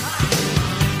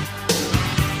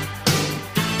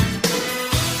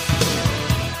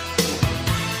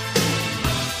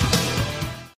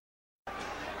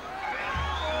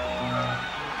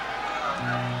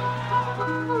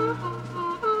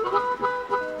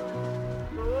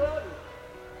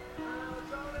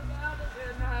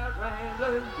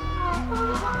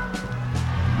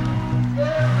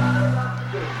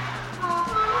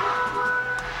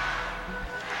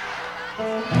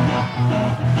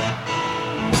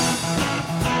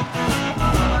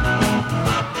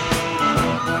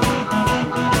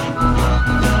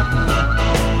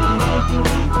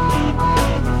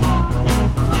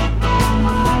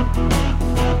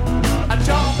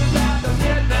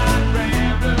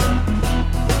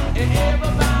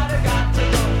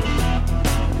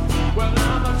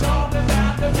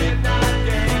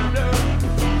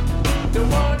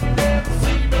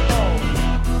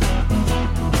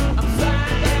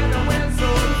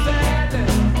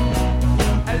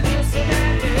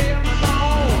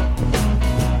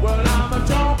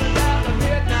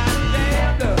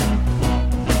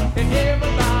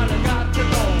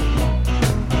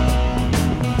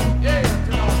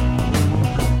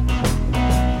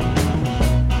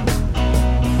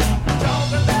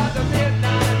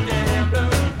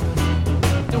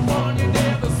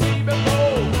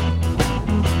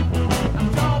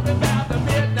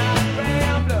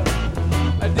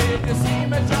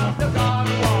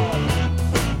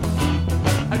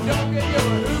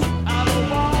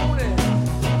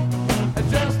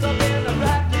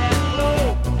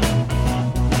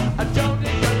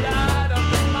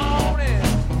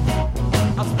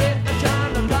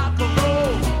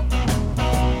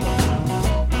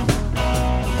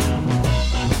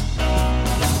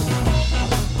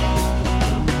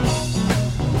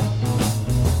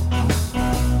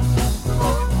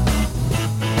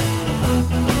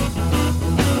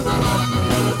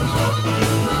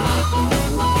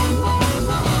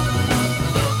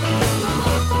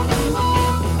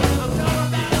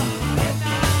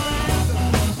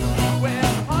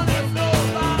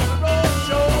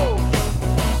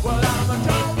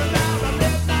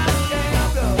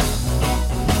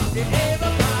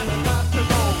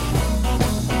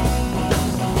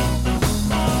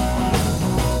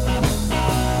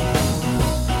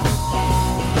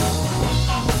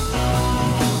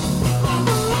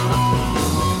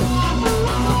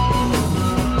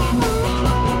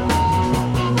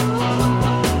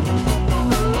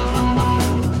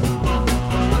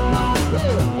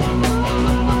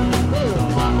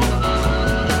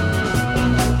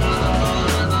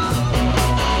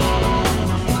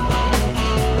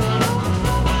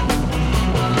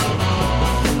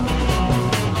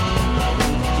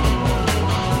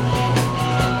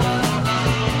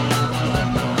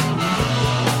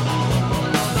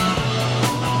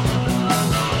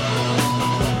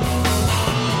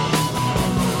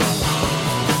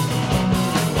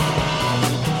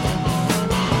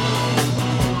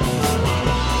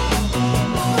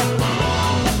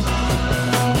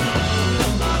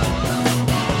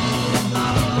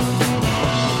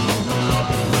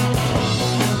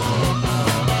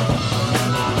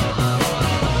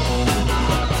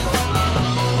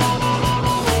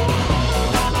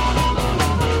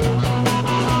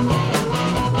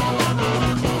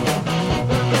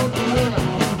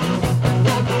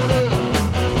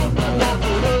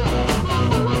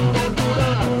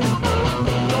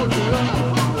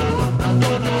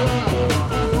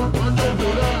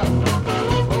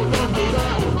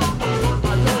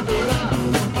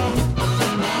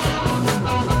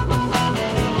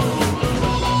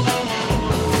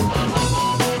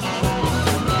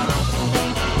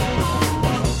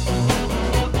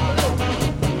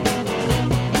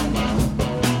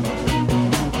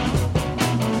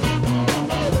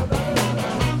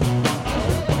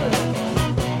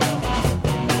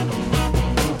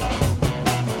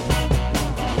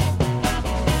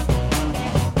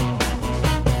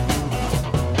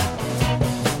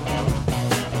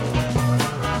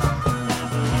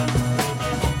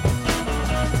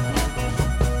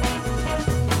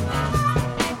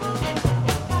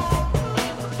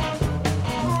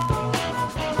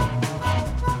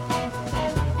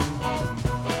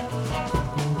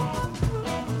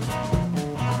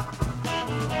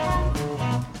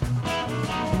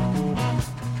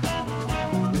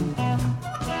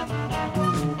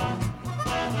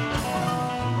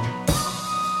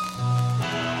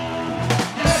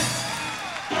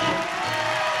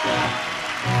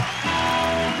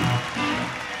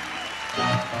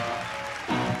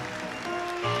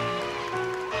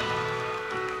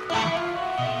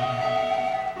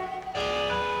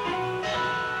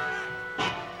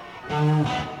 Well,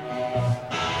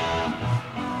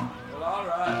 all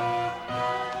right.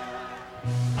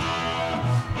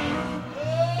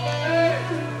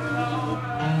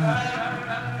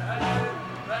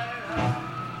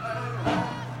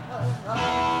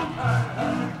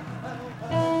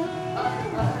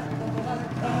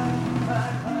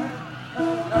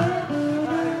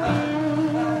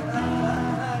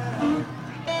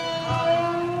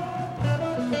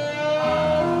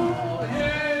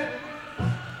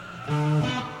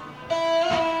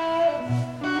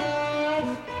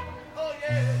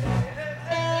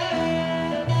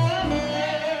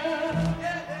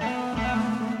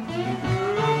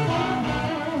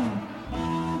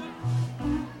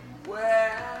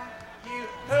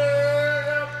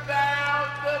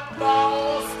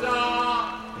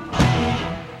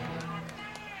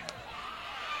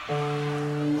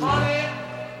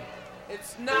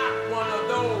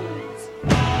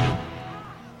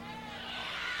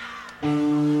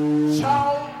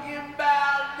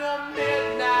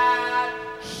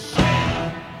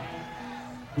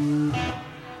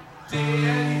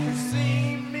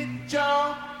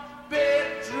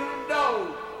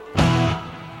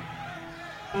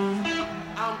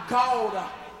 Called a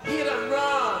hit and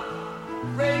run,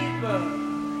 raver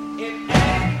in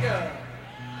anger,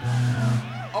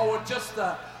 or just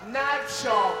a knife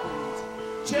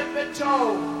sharpened, chippy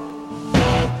toe,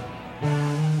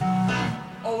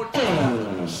 or just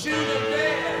a shooter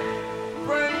dead,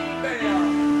 brain bear,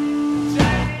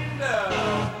 chained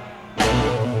up.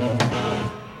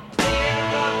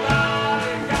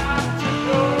 Everybody got to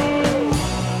go.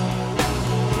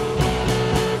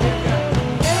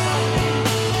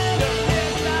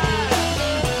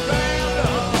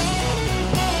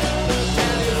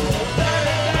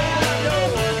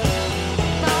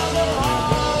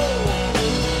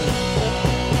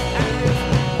 And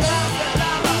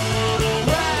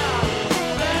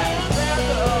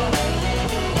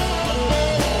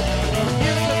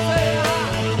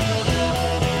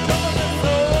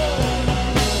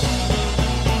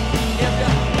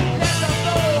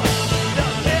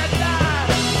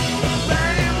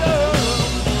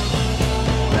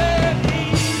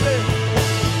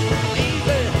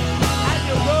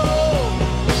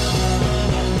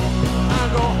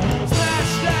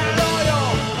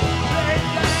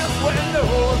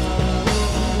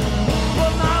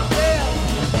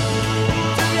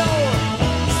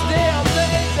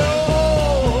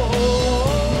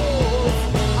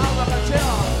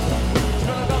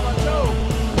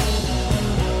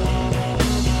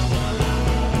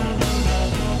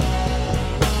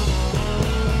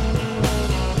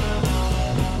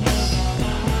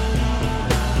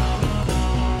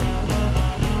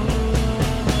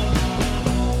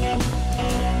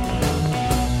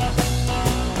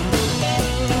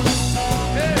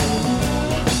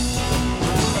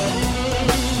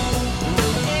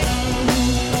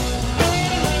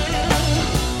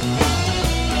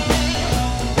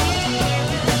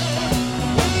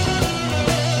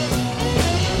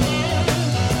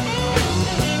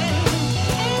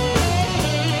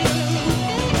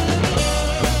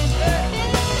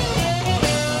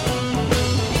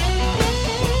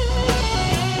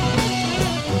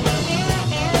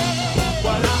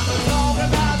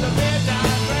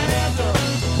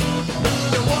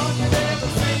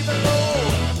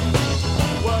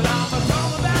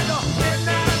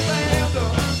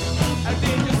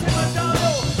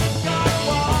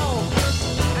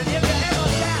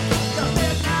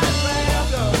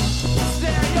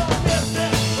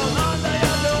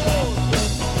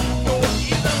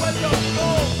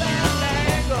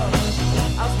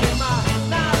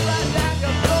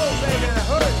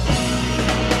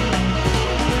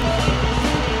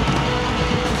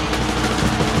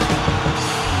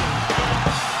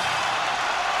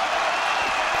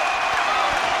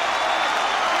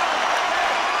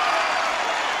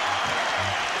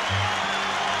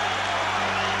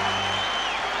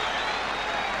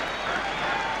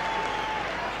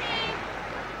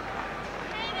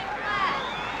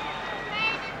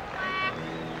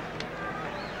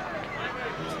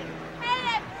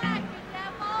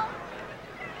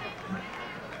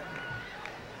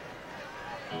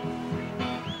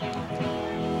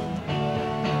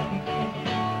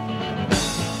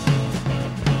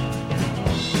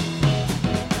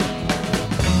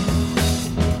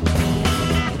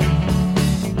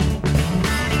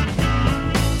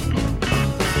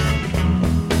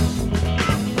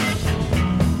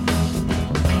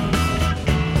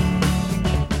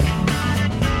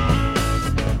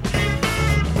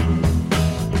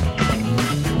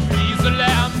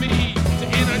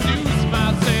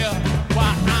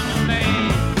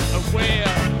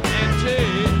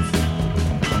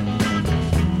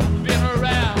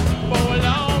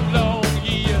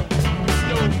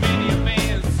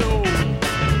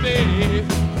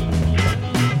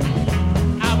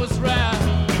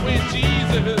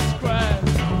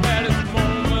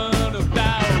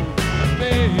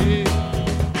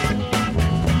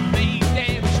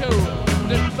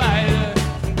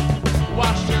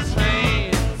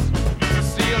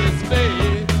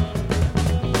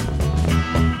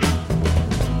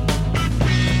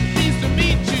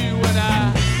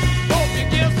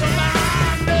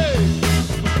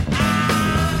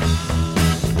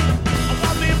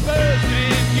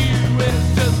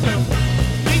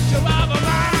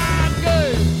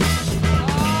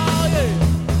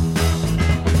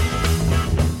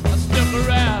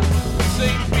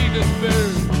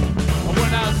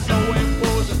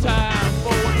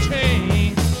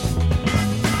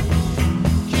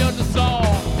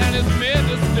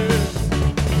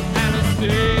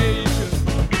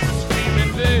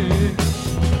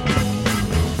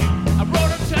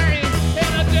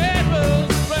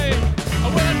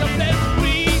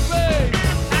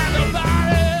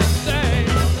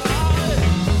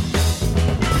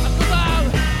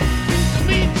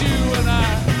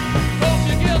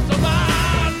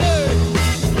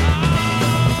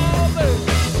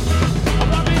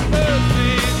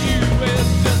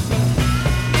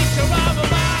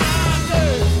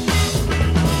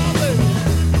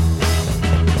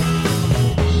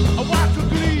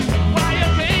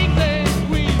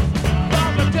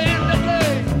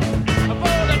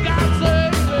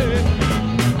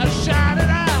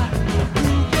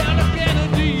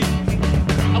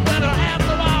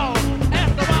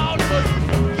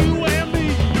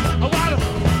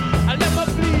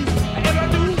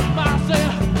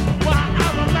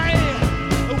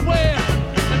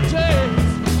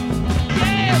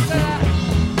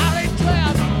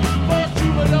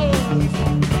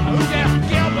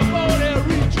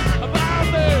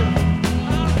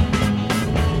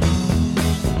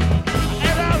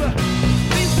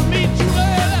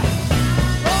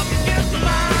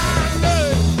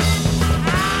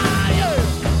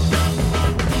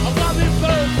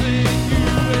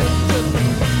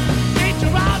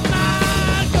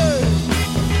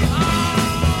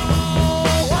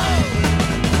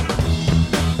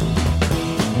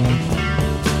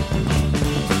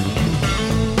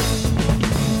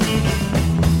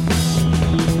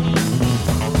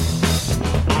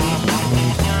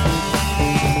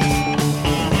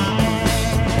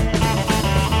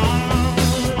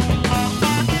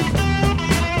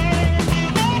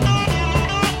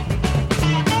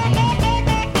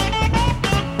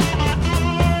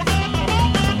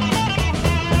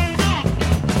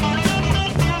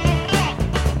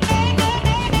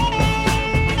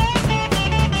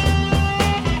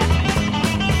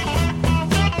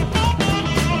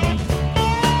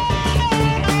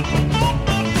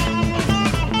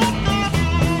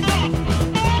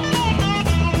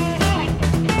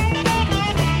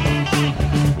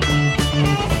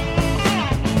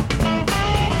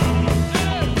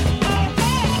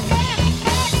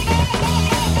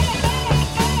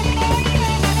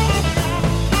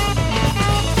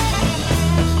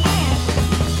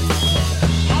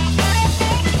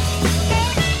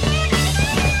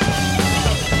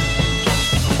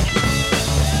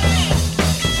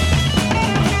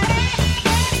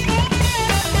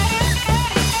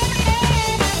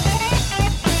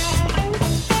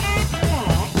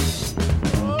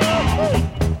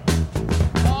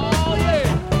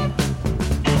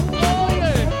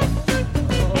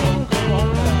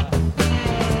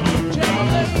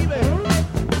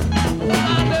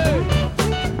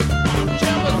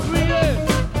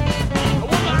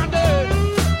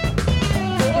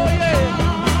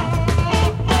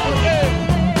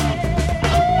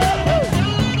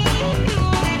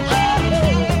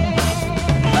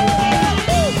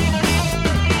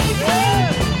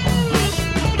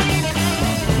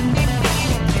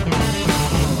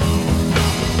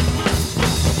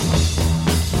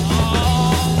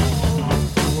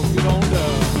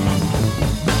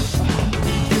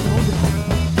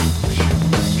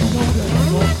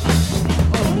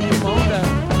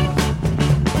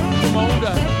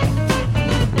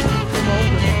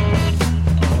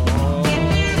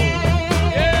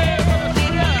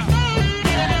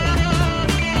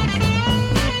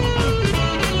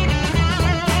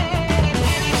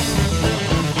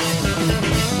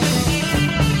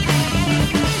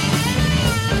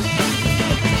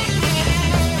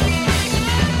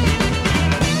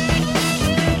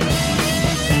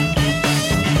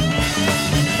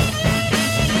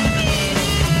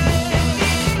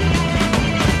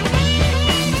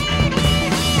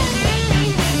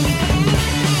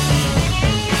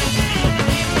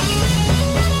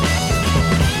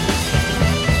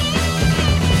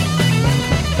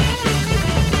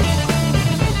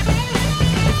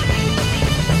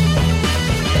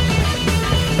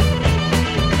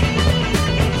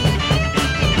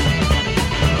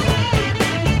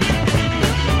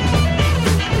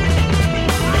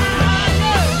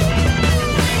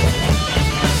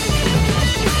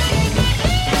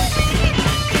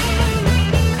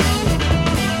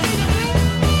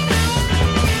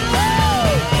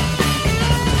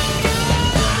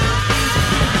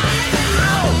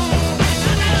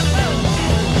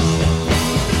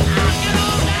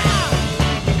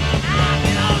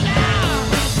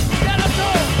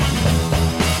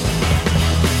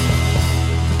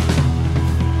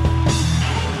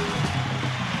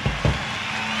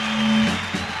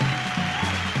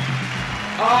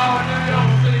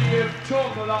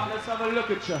Doc, let's have a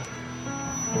look at you.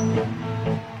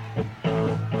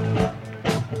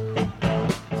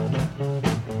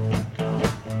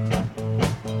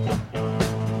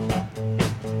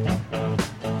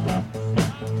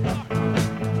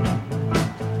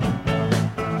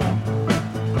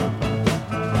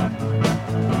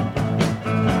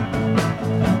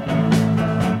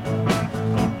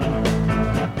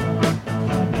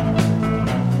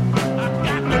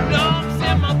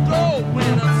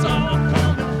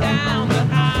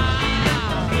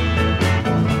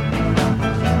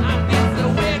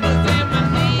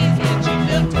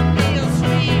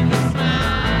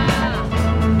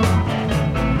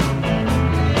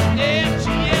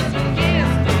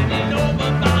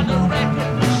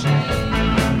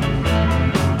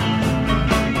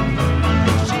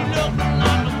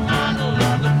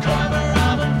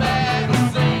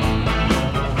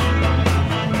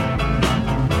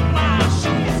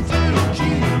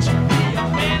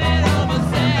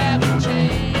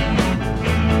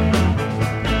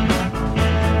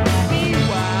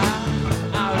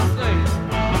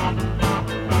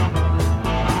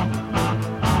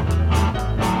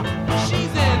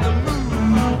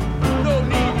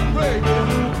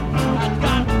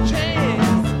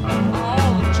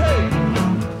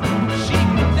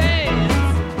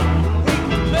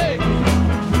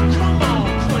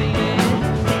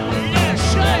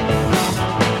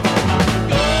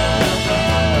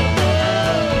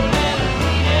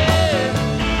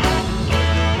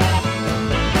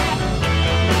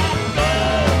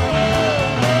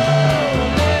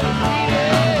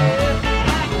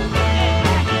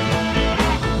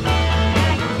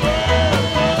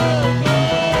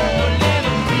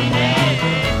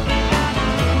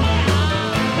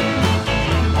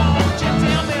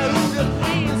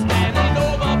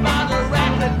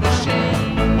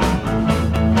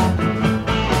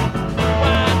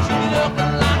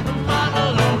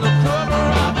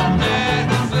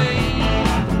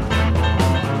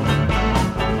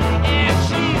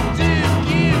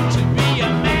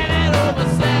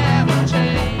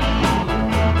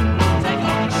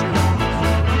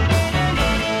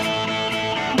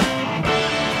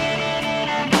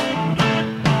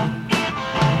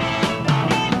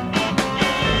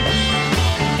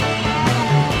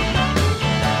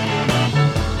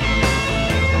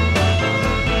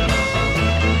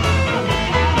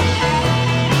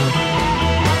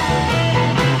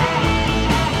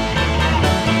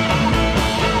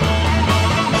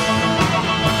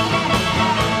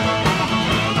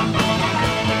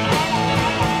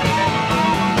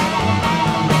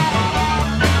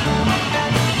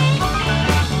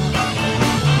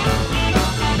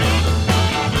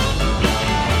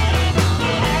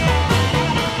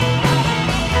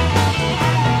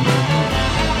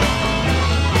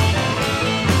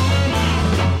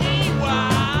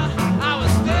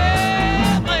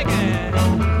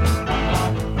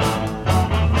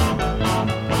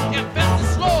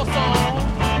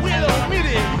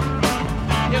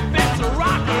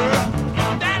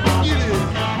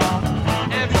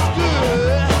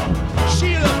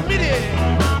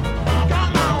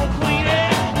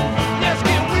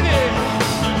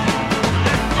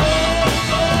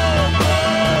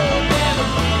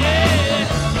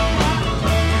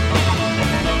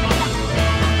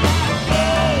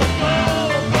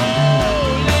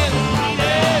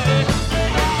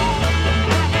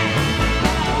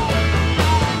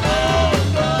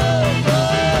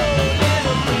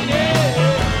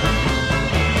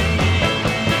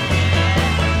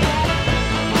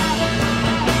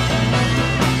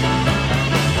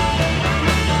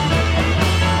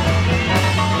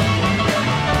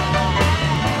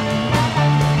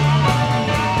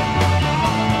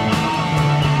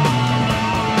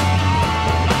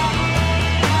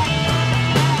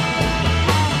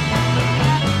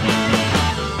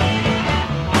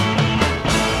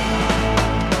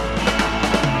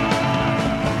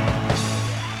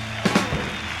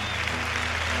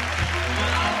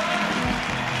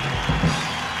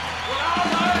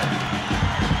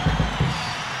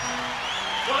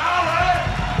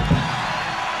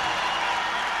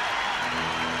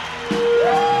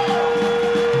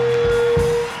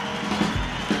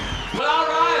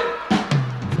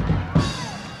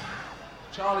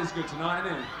 Charlie's good tonight,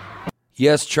 isn't he?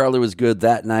 Yes, Charlie was good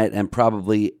that night and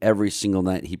probably every single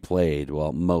night he played.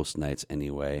 Well, most nights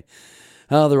anyway.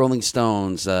 The Rolling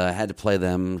Stones had to play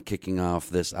them kicking off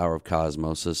this hour of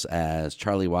Cosmosis as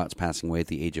Charlie Watts passing away at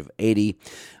the age of 80.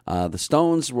 The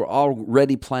Stones were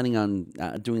already planning on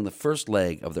doing the first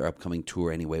leg of their upcoming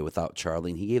tour anyway without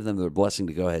Charlie, and he gave them their blessing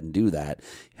to go ahead and do that,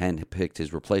 and picked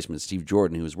his replacement, Steve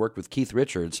Jordan, who has worked with Keith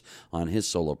Richards on his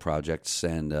solo projects,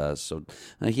 and so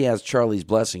he has Charlie's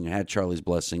blessing, had Charlie's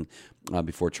blessing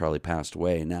before Charlie passed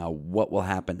away. Now, what will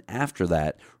happen after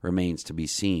that remains to be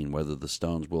seen, whether the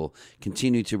Stones will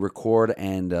continue to record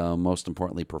and, most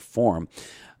importantly, perform.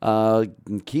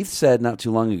 Keith said not too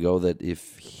long ago that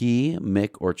if he,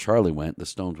 Mick, or Charlie went, the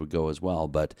Stones would go as well,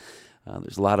 but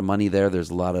there's a lot of money there. There's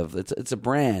a lot of it's a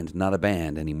brand, not a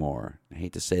band anymore. I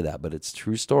hate to say that, but it's a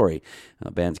true story.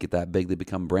 Bands get that big, they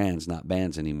become brands, not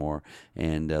bands anymore,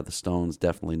 and the Stones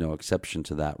definitely no exception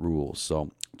to that rule.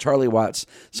 So Charlie Watts,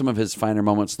 some of his finer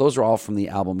moments, those are all from the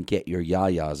album Get Your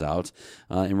Ya-Ya's Out.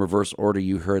 In reverse order,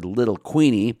 you heard Little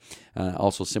Queenie,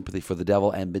 also Sympathy for the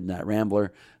Devil, and Midnight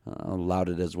Rambler,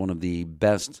 lauded as one of the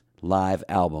best live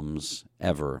albums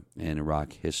ever in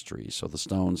rock history. So the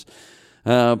Stones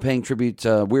paying tribute,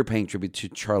 we're paying tribute to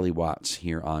Charlie Watts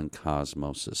here on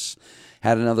Cosmosis.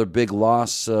 Had another big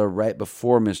loss right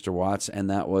before Mr. Watts, and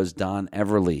that was Don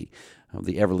Everly of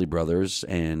the Everly Brothers,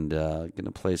 and going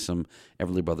to play some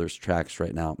Everly Brothers tracks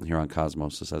right now here on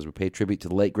Cosmosis as we pay tribute to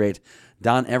the late, great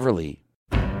Don Everly.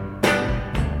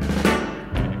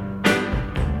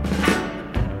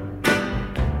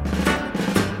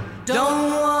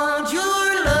 Don't want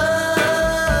your love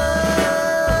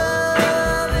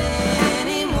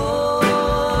anymore.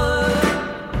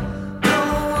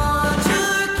 Don't want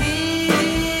your kisses,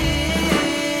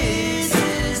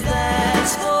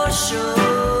 that's for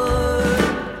sure.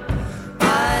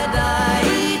 I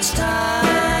die each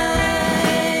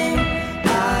time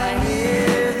I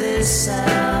hear this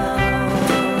sound.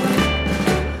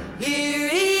 Here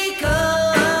he comes,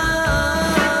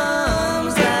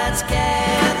 that's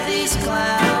Kathy's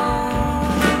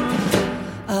clown.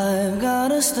 I've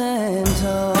gotta stand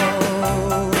tall.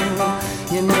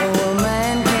 You know a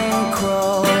man can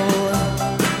crawl.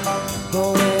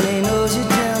 Oh, when he knows you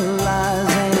tell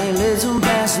lies and he lets them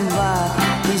passing by,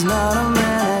 he's not a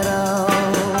man at all.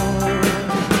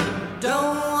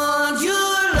 Don't want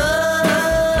your love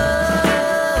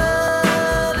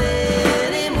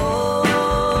anymore.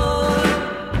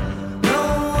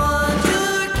 Don't want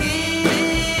your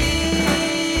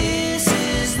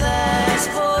kisses, that's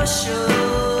for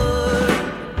sure.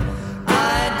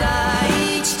 I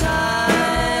die each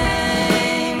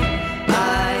time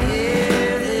I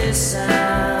hear this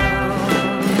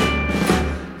sound.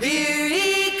 Here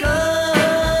he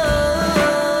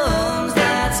comes,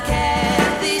 that's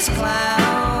Kathy's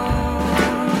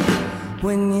clown.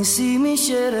 When you see me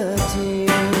shed a tear,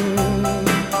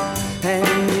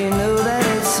 and you know that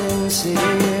it's sincere,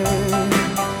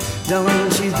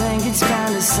 don't you think it's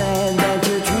kind of sad that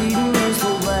you're treating me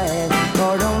so bad,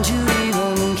 or don't you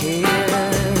even care?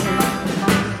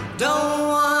 Don't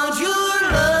want your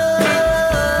love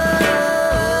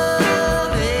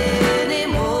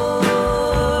anymore.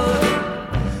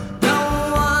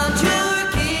 Don't want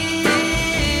your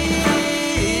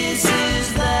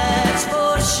kisses, that's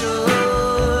for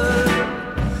sure.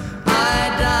 I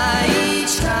die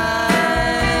each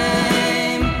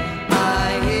time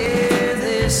I hear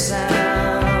this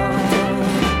sound.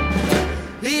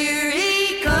 Here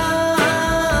he comes,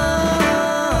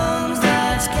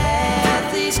 that's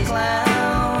Kathy's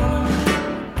clown.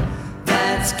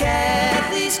 That's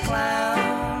Kathy's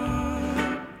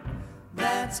clown.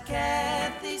 That's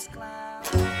Kathy's clown.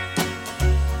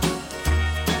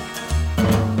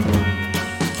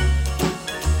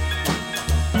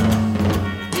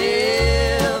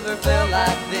 Never felt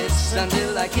like this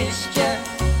until I kissed you.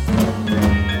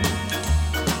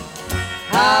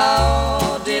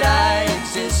 How did I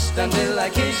exist until I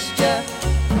kissed you?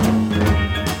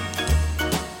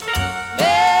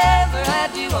 Never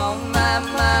had you on my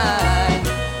mind.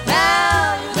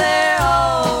 Now you're there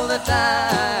all the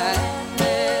time.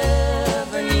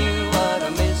 Never knew what I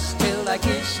missed till I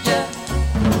kissed you.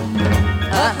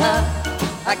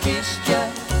 I kissed you.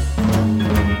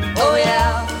 Oh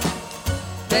yeah,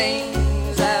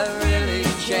 things have really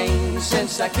changed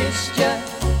since I kissed you.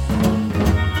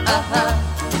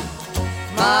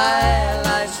 My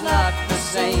life's not the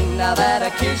same now that I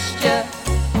kissed you.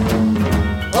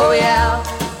 Oh yeah,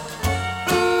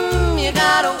 you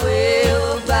got a way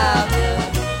about you.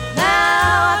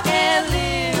 Now I can't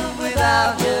live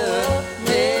without you.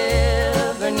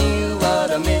 Never knew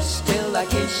what I missed till I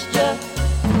kissed you.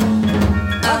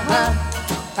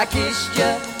 I kissed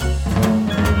you.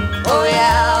 Oh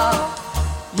yeah,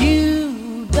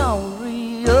 you don't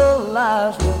realize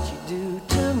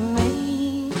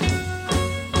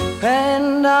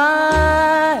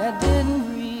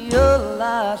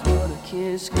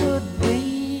kiss could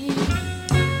be.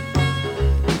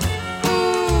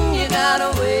 You got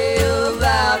a way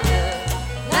about you.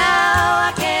 Now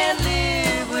I can't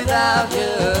live without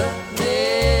you.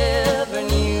 Never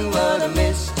knew what I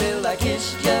missed till I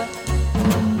kissed you.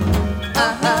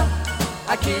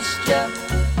 I kissed you.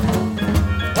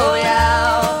 Oh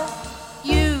yeah,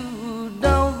 you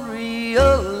don't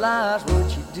realize what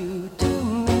you do to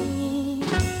me.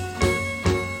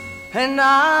 And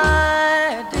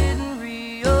I didn't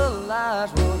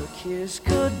realize what a kiss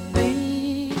could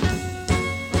be.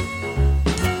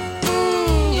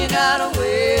 You got a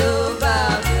way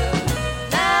about you.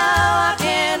 Now I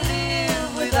can't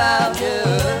live without you.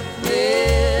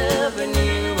 Never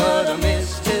knew what I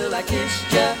missed till I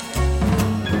kissed you.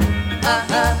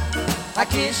 I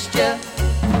kissed you.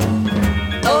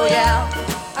 Oh yeah,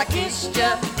 I kissed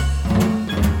you.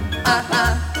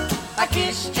 I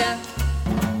kissed you.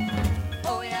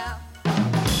 Oh yeah.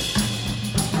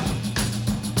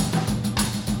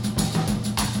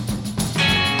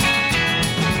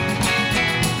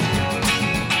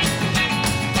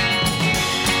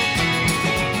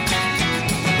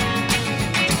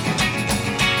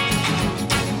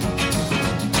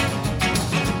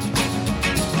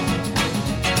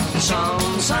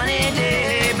 Some sunny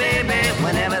day, baby,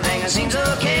 when everything seems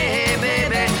okay,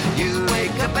 baby, you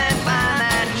wake up and find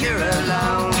that you're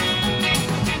alone,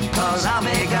 'cause I'll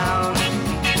be gone.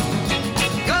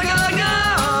 Gone, gone,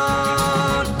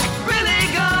 gone, really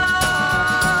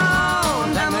gone.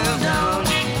 I moved on,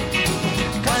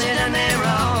 'cause you done me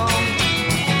wrong.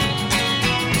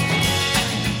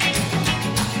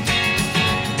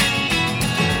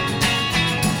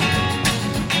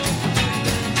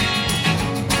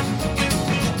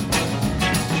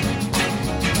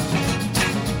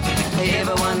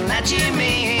 Everyone that you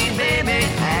meet, baby,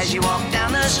 as you walk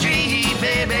down the street,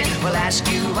 baby, will ask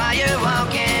you why you're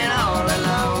walking all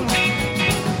alone,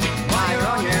 why you're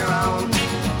on your own.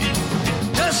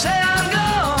 Just say I'm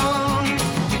gone,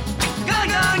 gone,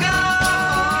 gone,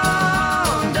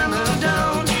 gone. Done moved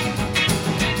on,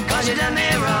 'cause you done me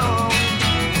wrong.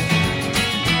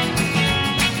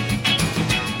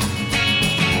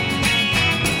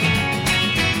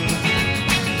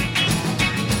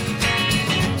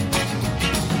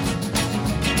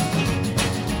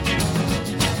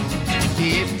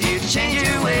 If you change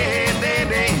your way,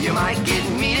 baby, you might get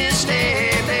me to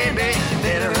stay, baby.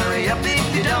 Better hurry up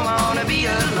if you don't wanna be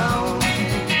alone,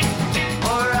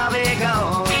 or I'll be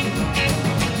gone.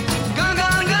 Gone,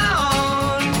 gone,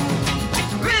 gone,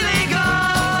 really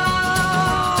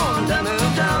gone. Done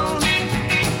moved on,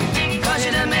 'cause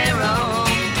you done me wrong.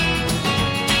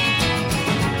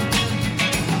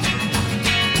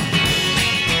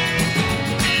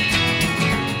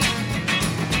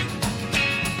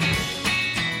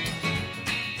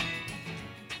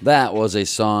 That was a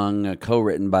song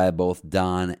co-written by both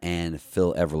Don and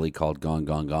Phil Everly called Gone,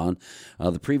 Gone, Gone.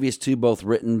 The previous two both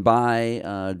written by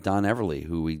Don Everly,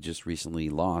 who we just recently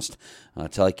lost,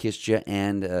 Till I Kissed Ya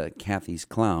and Kathy's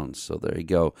Clowns. So there you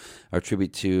go. Our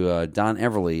tribute to Don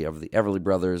Everly of the Everly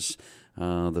Brothers.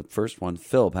 The first one,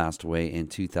 Phil, passed away in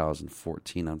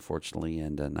 2014, unfortunately,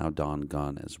 and now Don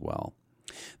gone as well.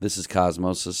 This is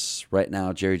Cosmosis. Right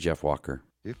now, Jerry Jeff Walker.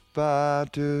 If I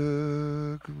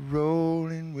took a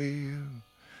rolling wheel,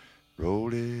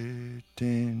 rolled it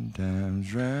 10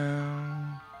 times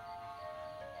round,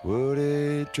 would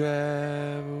it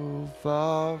travel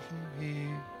far from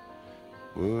here?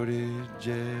 Would it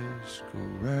just go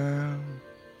round,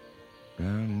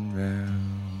 round and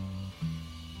round?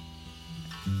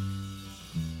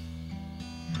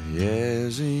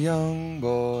 As a young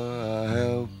boy, I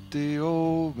helped the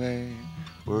old man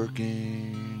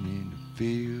working in the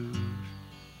fields,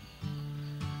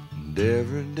 and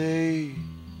every day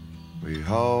we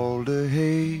hauled the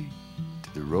hay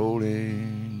to the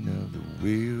rolling of the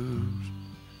wheels,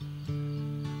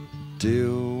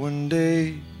 till one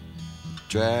day the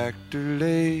tractor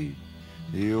laid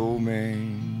the old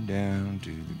man down to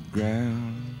the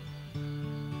ground.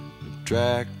 The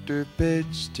tractor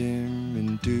pitched him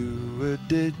into a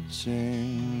ditch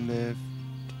and left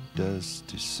the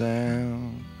dusty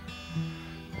sound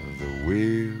of the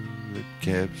wheel that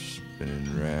kept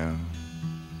spinning round.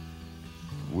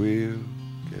 The wheel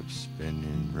kept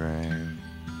spinning round.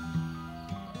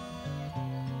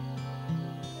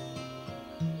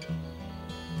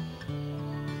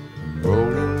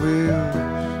 Rolling wheels,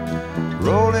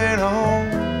 rolling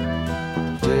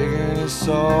on, taking us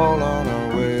all on our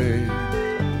way.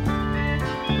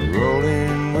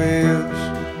 Rolling wheels,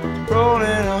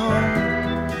 rolling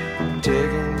on,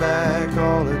 taking back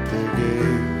all that they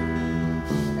gave,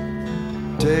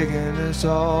 taking us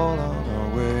all on our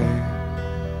way.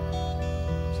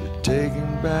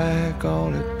 taking back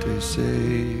all that they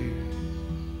say.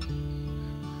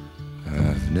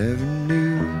 I've never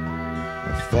knew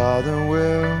my father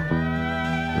well.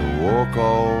 The war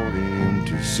called him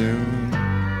too soon.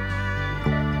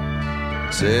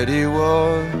 Said he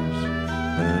was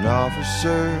an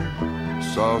officer.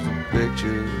 Saw some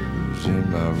pictures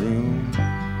in my room.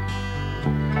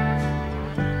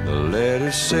 The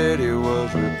letter said he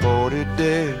was reported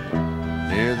dead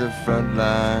near the front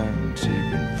lines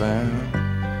he'd been found.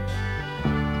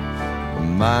 My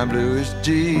mind blew his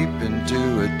Jeep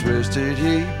into a twisted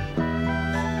heap,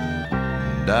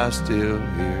 and I still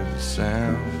hear the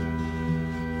sound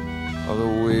of the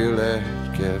wheel that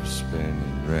kept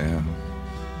spinning round.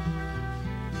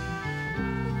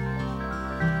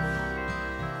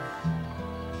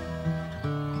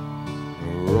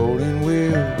 Rolling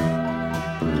wheels,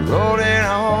 rolling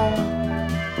on,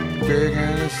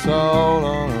 taking us all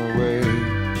on our way.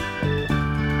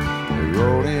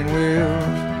 Rolling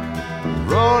wheels,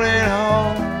 rolling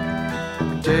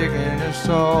on, taking us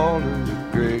all to the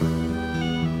grave.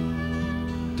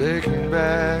 Taking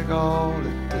back all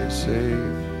that they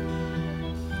saved,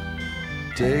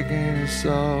 taking us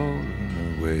all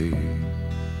away.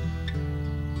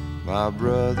 My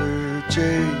brother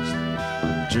chased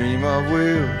a dream of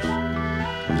wheels,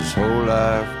 his whole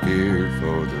life geared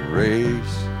for the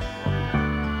race.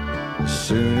 As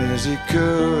soon as he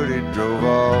could, he drove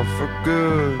off for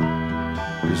good.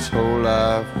 His whole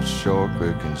life was short,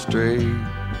 quick and straight.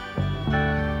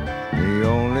 He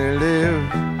only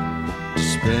lived to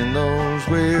spin those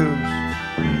wheels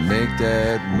and make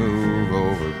that move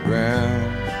over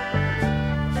ground,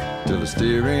 till the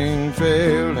steering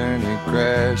failed and he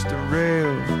crashed the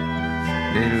rail.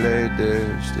 He laid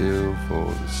there still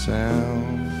for the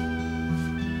sound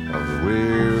of the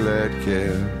wheel that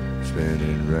kept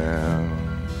spinning round.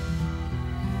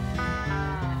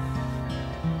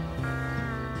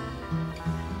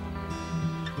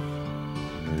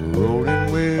 The rolling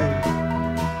wheels,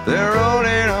 they're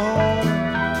rolling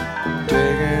on,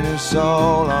 taking us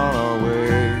all on our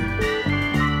way.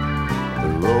 The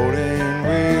rolling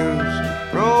wheels,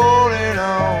 rolling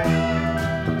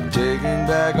on, taking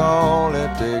back all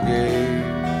that they gave.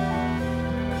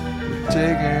 They're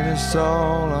taking us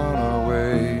all on our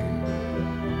way.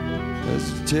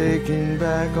 That's taking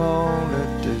back all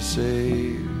that they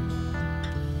saved.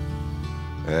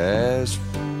 As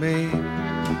for me,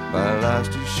 my life's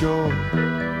too short.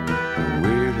 The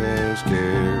weight has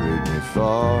carried me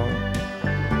far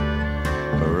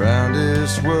around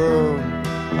this world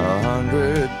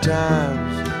 100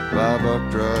 times, by buck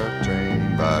truck,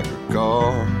 train, bike, or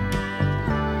car.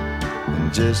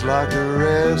 And just like the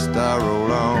rest, I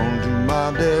roll on to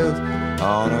my death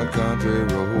on a country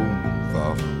road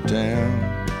far from town.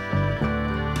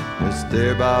 It's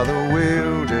there by the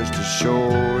wheel, just as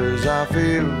sure as I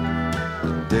feel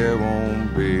that there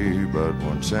won't be but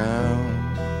one sound.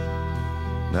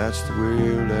 That's the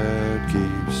wheel that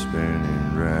keeps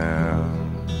spinning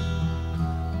round.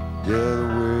 Yeah, the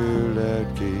wheel that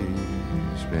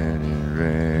keeps spinning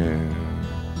round.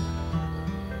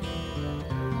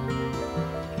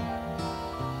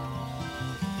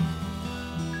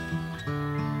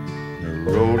 The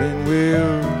rolling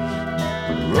wheels,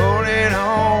 rolling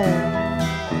on,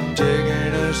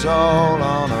 taking us all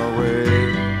on our way.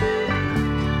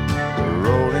 The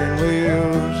rolling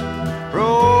wheels,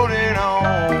 rolling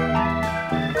on,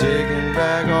 taking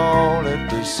back all that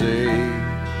they say.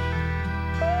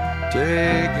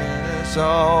 Taking us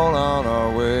all on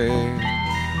our way.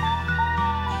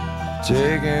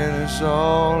 Taking us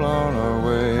all on our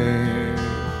way.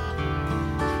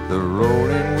 The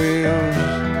rolling wheels,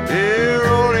 they're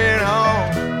rolling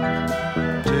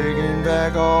on, taking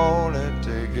back all that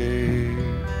they gave.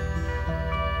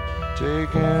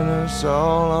 Taking us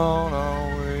all on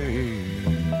our way.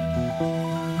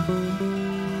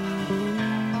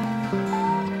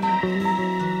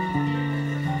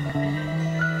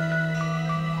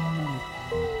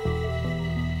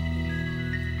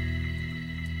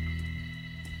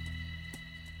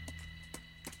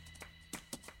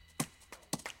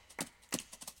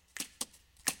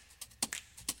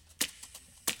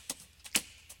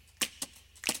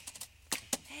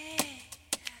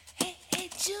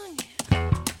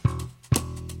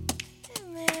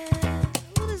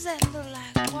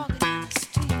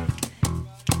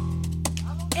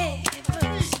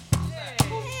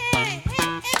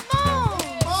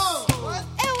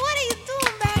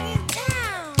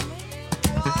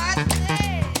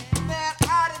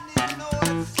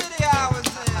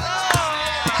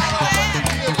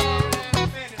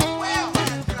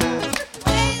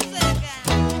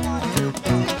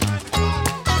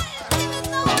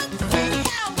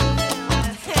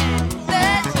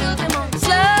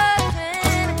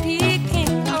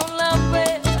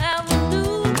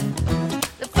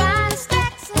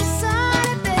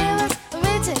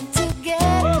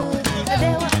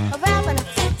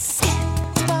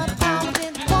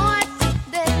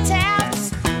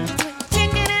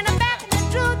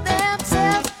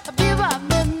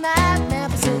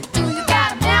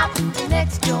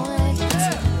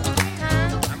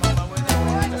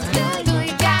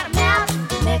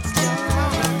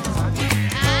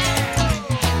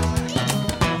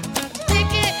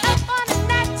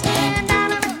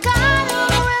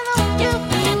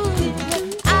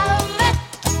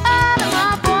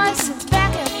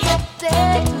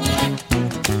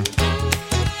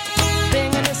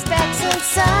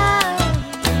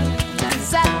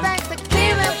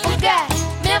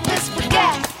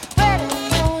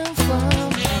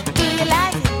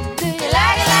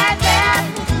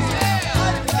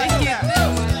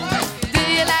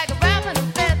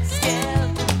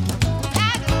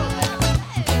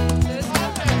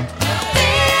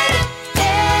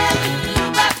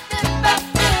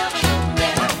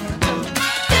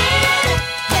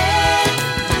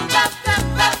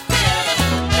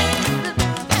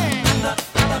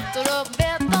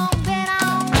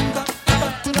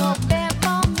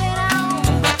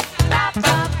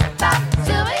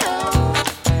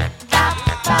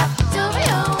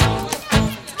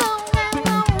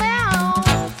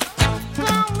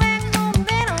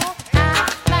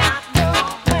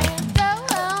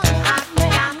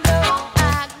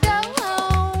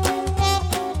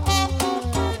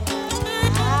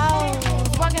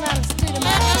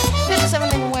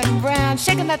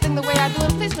 shaking that thing the way I do.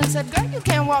 And the policeman said, girl, you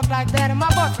can't walk like that. And my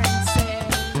boyfriend said,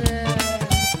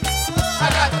 I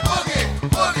got the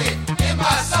boogie in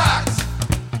my socks.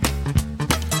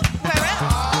 where else?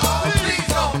 Oh, please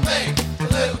don't make the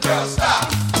little girl stop.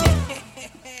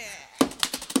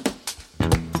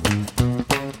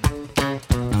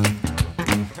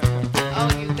 Oh,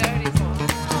 you dirty boy.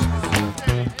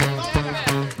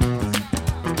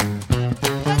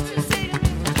 What you say to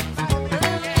me?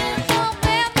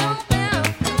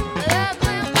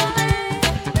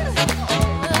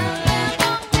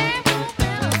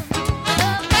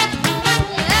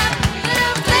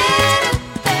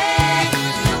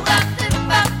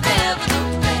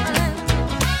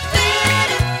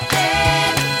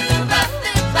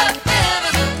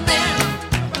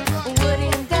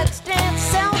 Wouldn't that dance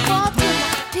sound for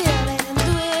till and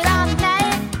do it all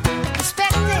night? The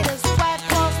spectators, white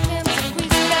cloth men,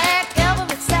 grease back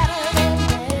every Saturday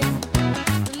night.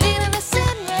 Leaving the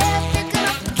city, picking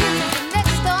up the kids of the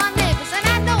next door neighbors, and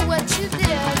I know what you did.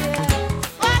 Yeah.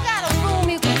 Well, I got a room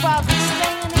you can probably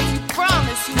stay in if you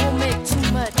promise you won't make too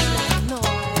much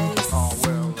noise. Oh,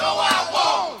 well. No, I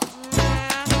won't.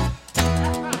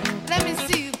 Let me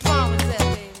see you promise that,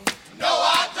 baby. No,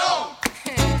 I don't.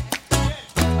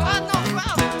 Oh, no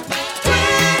problem.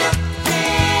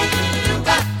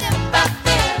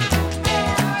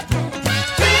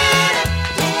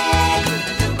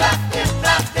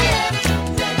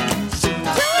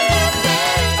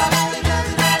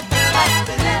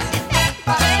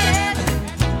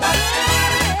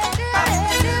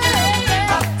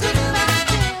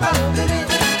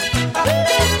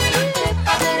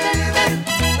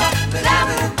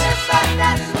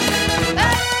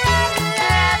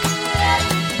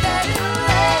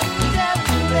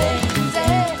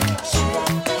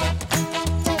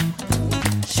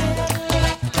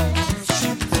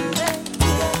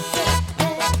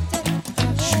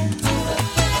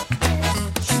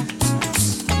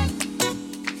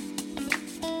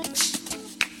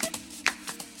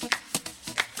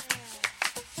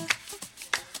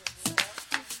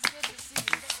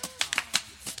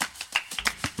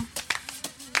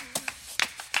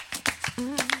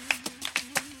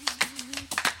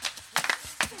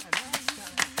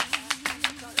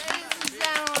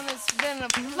 It's been a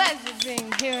pleasure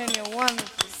being here in your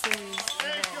wonderful city.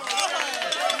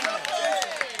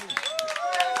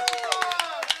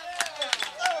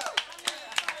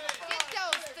 Get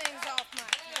those things off my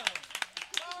head.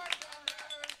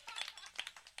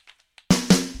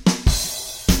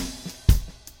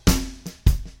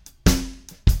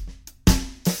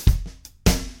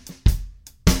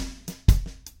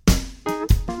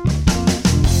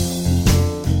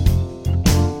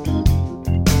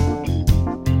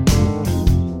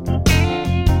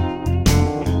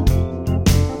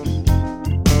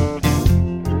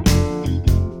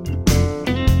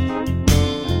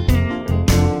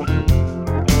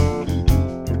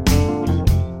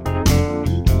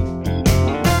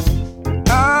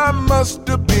 I must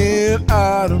have been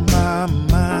out of my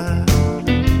mind.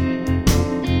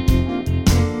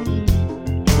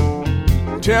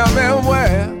 Tell me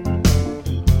where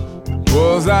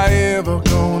was I ever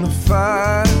gonna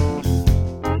find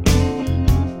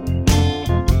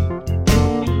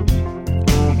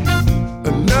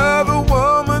another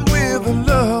woman with a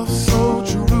love so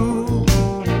true?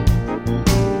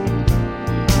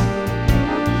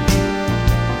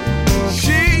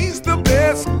 She's the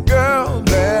best girl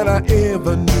that I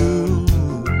ever knew.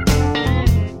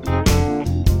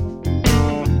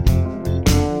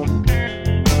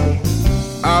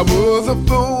 I was a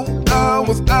fool, I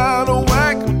was out of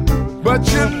whack,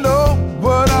 but you know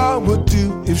what I would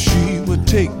do if she would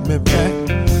take me back.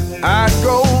 I'd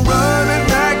go running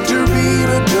back to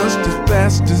Rita just as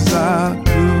fast as I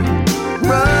could.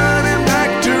 Running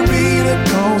back to Rita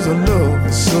 'cause her love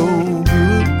was so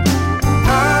good.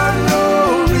 I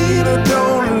know Rita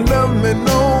don't love me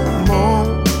no more,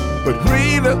 but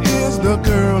Rita is the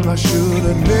girl I should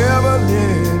have never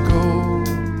let go.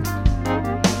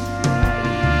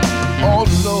 Oh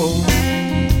Lord,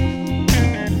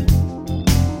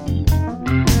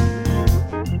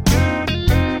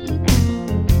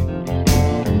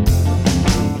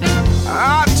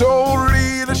 I told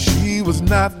Rita she was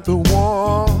not the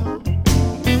one,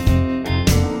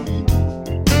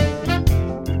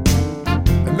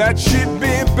 and that she'd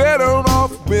be better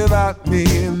off without me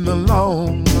in the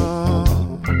long run.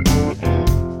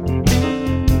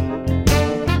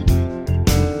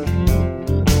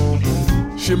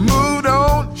 She moved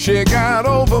on, she got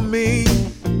over me.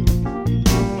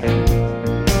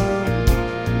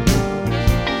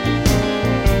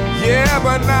 Yeah,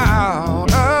 but now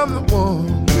I'm the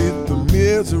one with the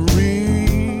misery.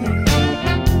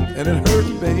 and it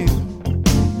hurt, babe.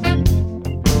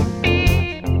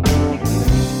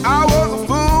 I was a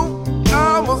fool,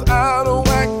 I was out of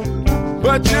whack,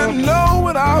 but you know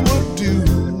what I would do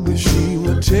if she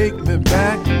would take me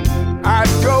back. I'd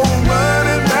go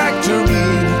running back to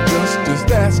Rita just as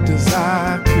fast as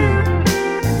I could.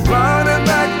 Running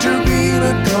back to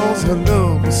Rita cause her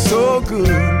love was so good.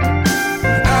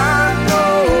 I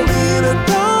know Rita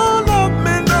don't love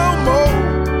me no more,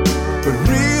 but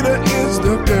Rita is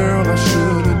the girl I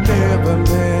should have never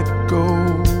let go.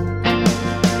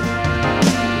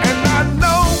 And I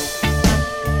know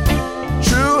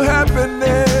true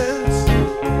happiness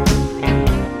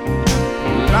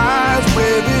lies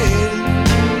within,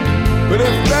 but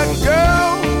if that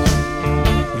girl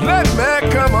let me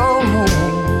come on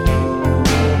home,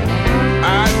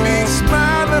 I'd be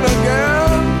smiling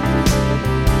again.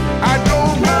 I'd go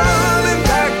running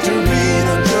back to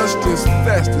Rita just as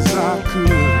fast as I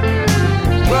could.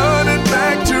 Running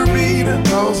back to Rita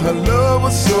cause her love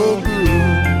was so good.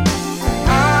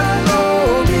 I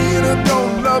know Rita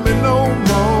don't love me no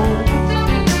more,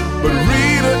 but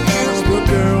Rita is the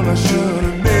girl I should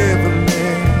have never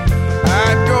met.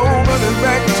 I'd go running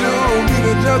back to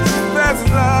Rita just as fast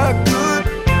as I could.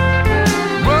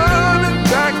 Running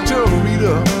back to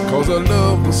Rita cause her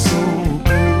love was so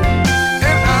good.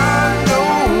 And I know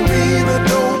Rita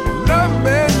don't love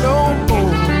me no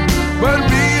more, but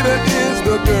Rita is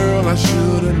the girl I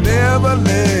should have never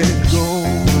let go.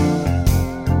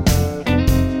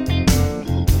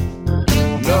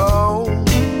 No.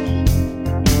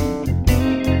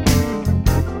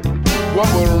 What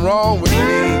was wrong with me?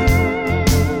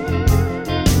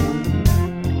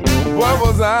 What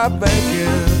was I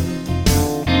thinking?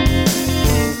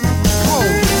 Come on,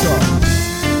 guitar.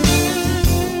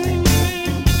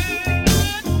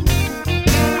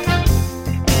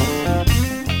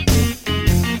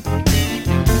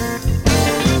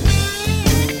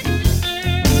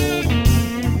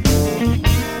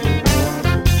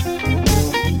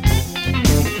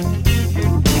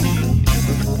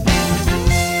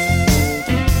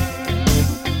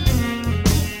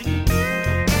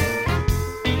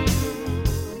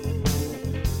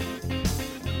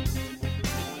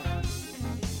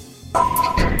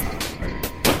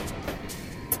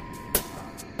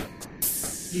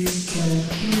 You can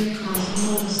hear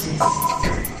Cosmosis.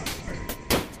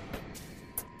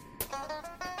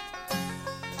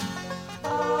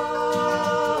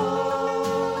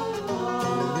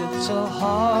 It's a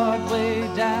hard way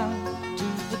down to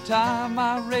the time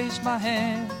I raised my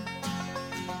hand,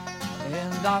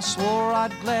 and I swore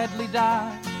I'd gladly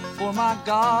die for my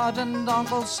God and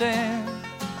Uncle Sam.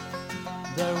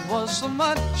 There was so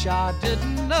much I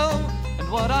didn't know, and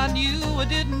what I knew I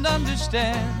didn't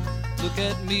understand. Look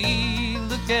at me,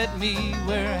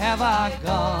 where have I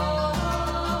gone?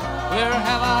 Where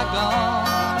have I gone?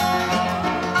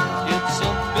 It's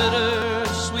a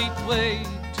bittersweet way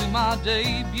to my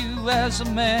debut as a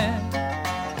man.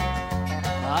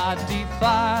 I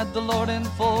defied the Lord and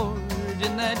Ford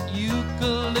in that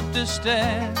eucalyptus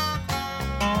stand.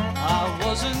 I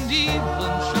wasn't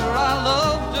even sure I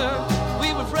loved her.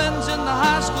 We were friends in the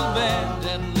high school band.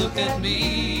 And look at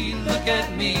me,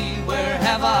 where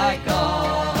have I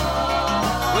gone?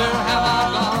 Where have I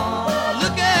gone?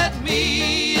 Look at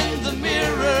me in the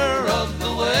mirror of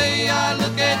the way I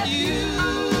look at you.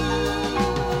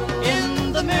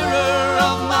 In the mirror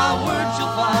of my words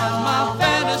you'll find my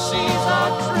fantasies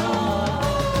are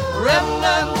true.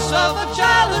 Remnants of a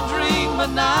childhood dream, a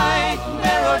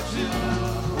nightmare or two.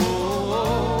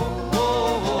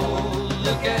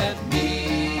 Look at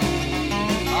me,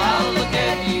 I'll look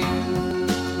at you.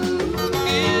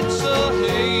 It's a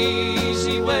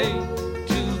hazy way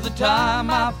to the time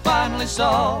I finally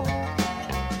saw,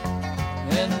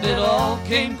 and it all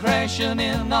came crashing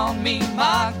in on me,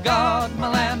 my God, my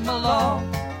land, my law.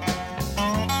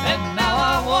 And now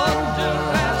I wonder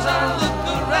as I look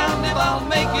around if I'll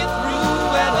make it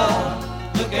through at all.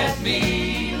 Look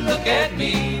at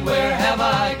me, where have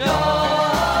I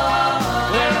gone?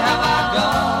 Where have I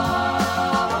gone?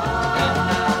 And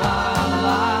now I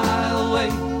lie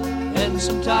awake, and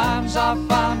sometimes I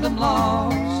find I'm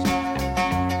lost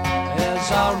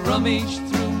as I rummage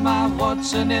through my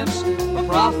wants and ifs, my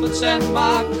profits and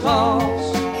my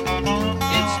costs.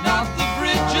 It's not the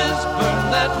bridges burned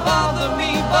that bother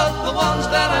me, but the ones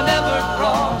that I never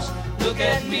cross. Look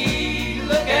at me,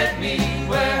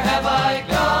 where have I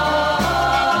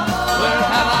gone? Where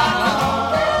have I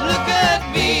gone? Look at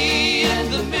me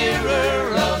in the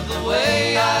mirror of the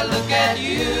way I look at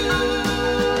you.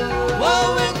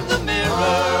 Whoa, in the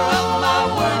mirror of my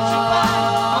words you find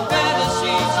my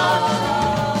fantasies are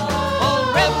true. Oh,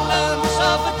 remnants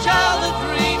of a child.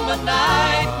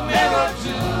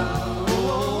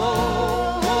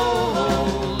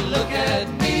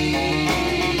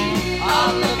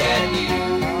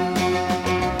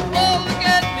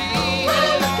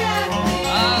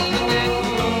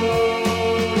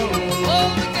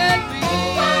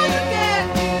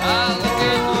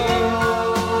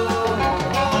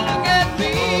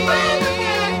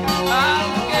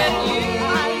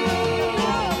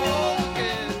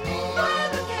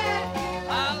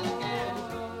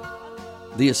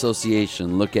 The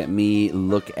Association, Look at Me,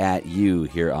 Look at You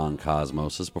here on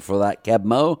Cosmosis. Before that, Keb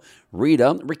Mo,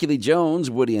 Rita, Ricky Lee Jones,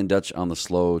 Woody and Dutch on the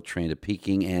Slow Train to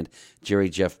Peking, and Jerry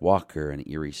Jeff Walker, an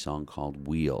eerie song called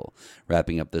Wheel.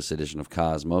 Wrapping up this edition of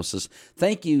Cosmosis.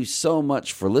 Thank you so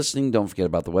much for listening. Don't forget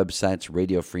about the websites,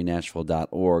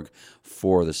 radiofreenashville.org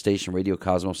for the station,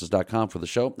 radiocosmosis.com for the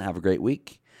show. Have a great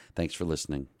week. Thanks for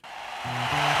listening.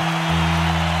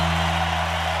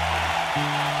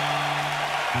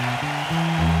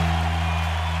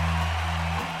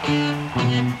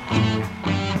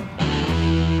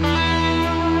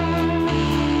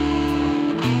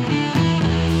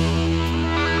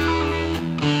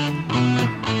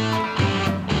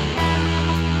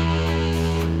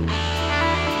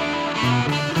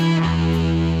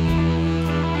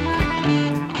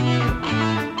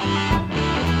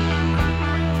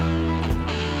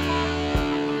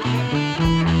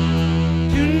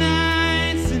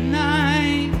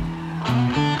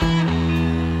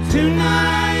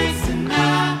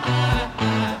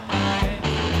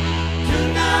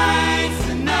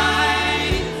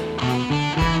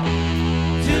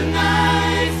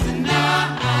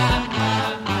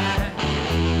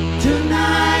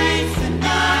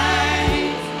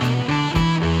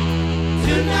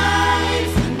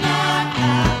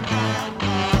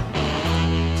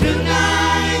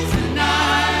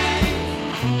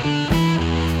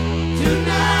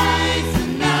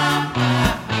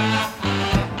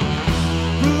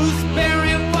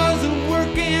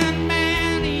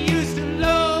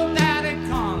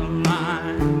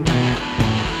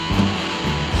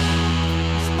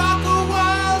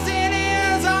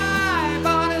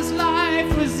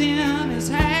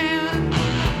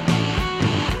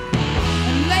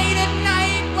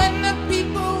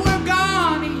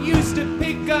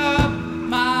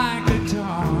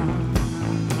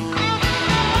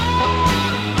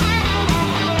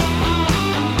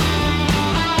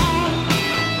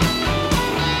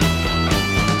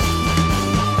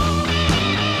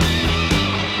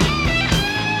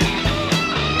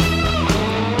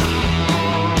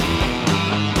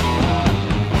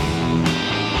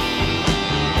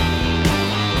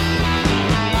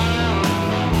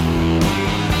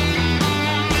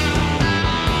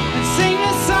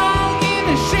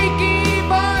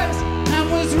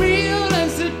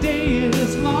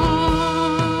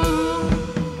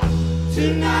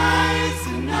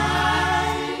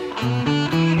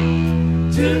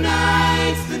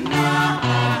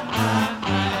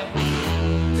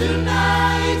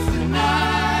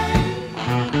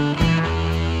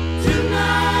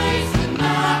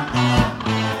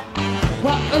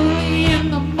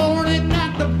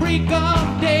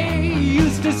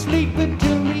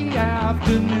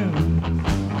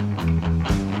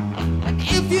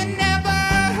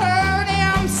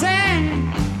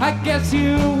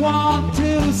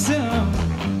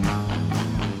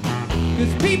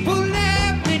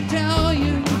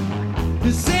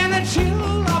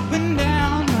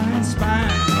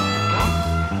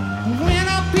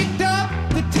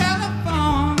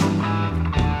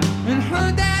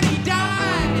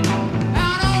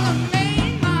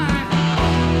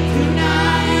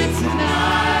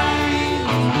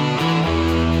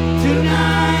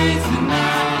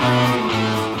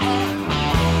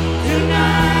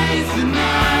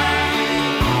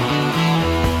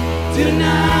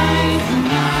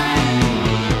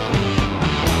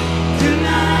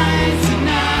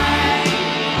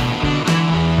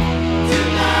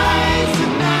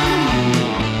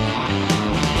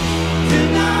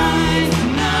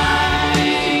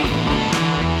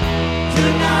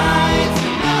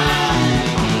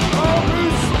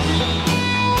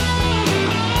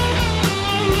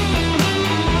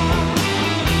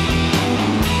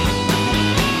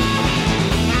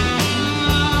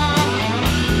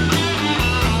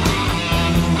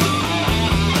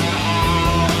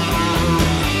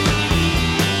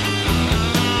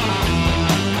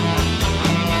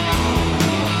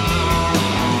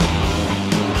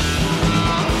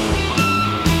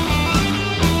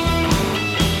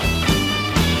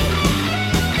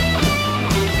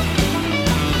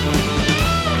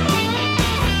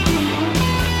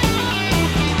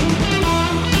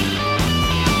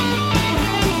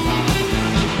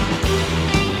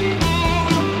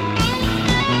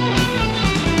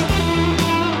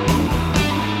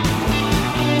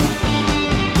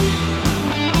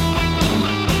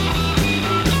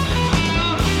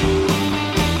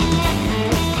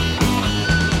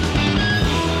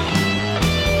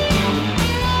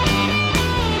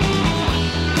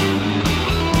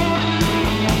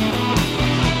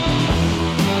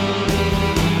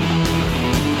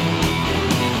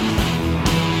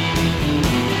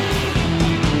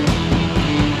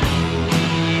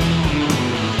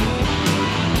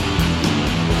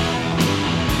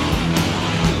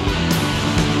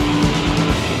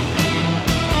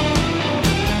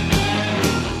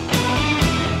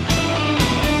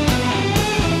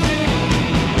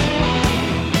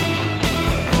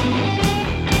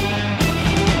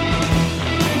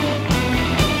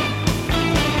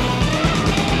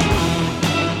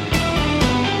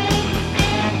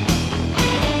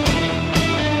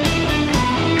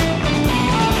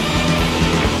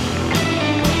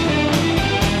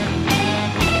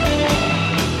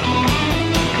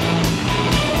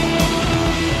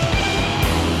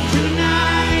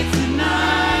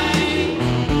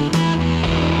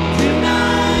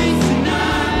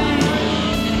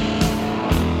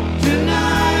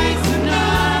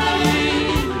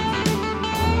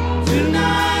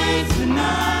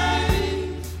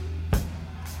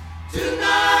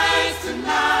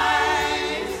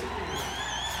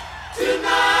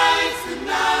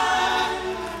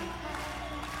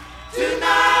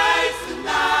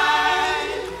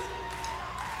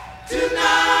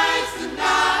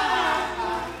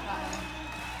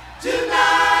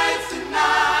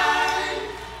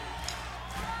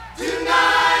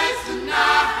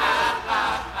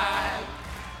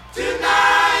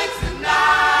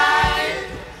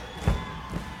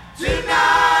 Tonight.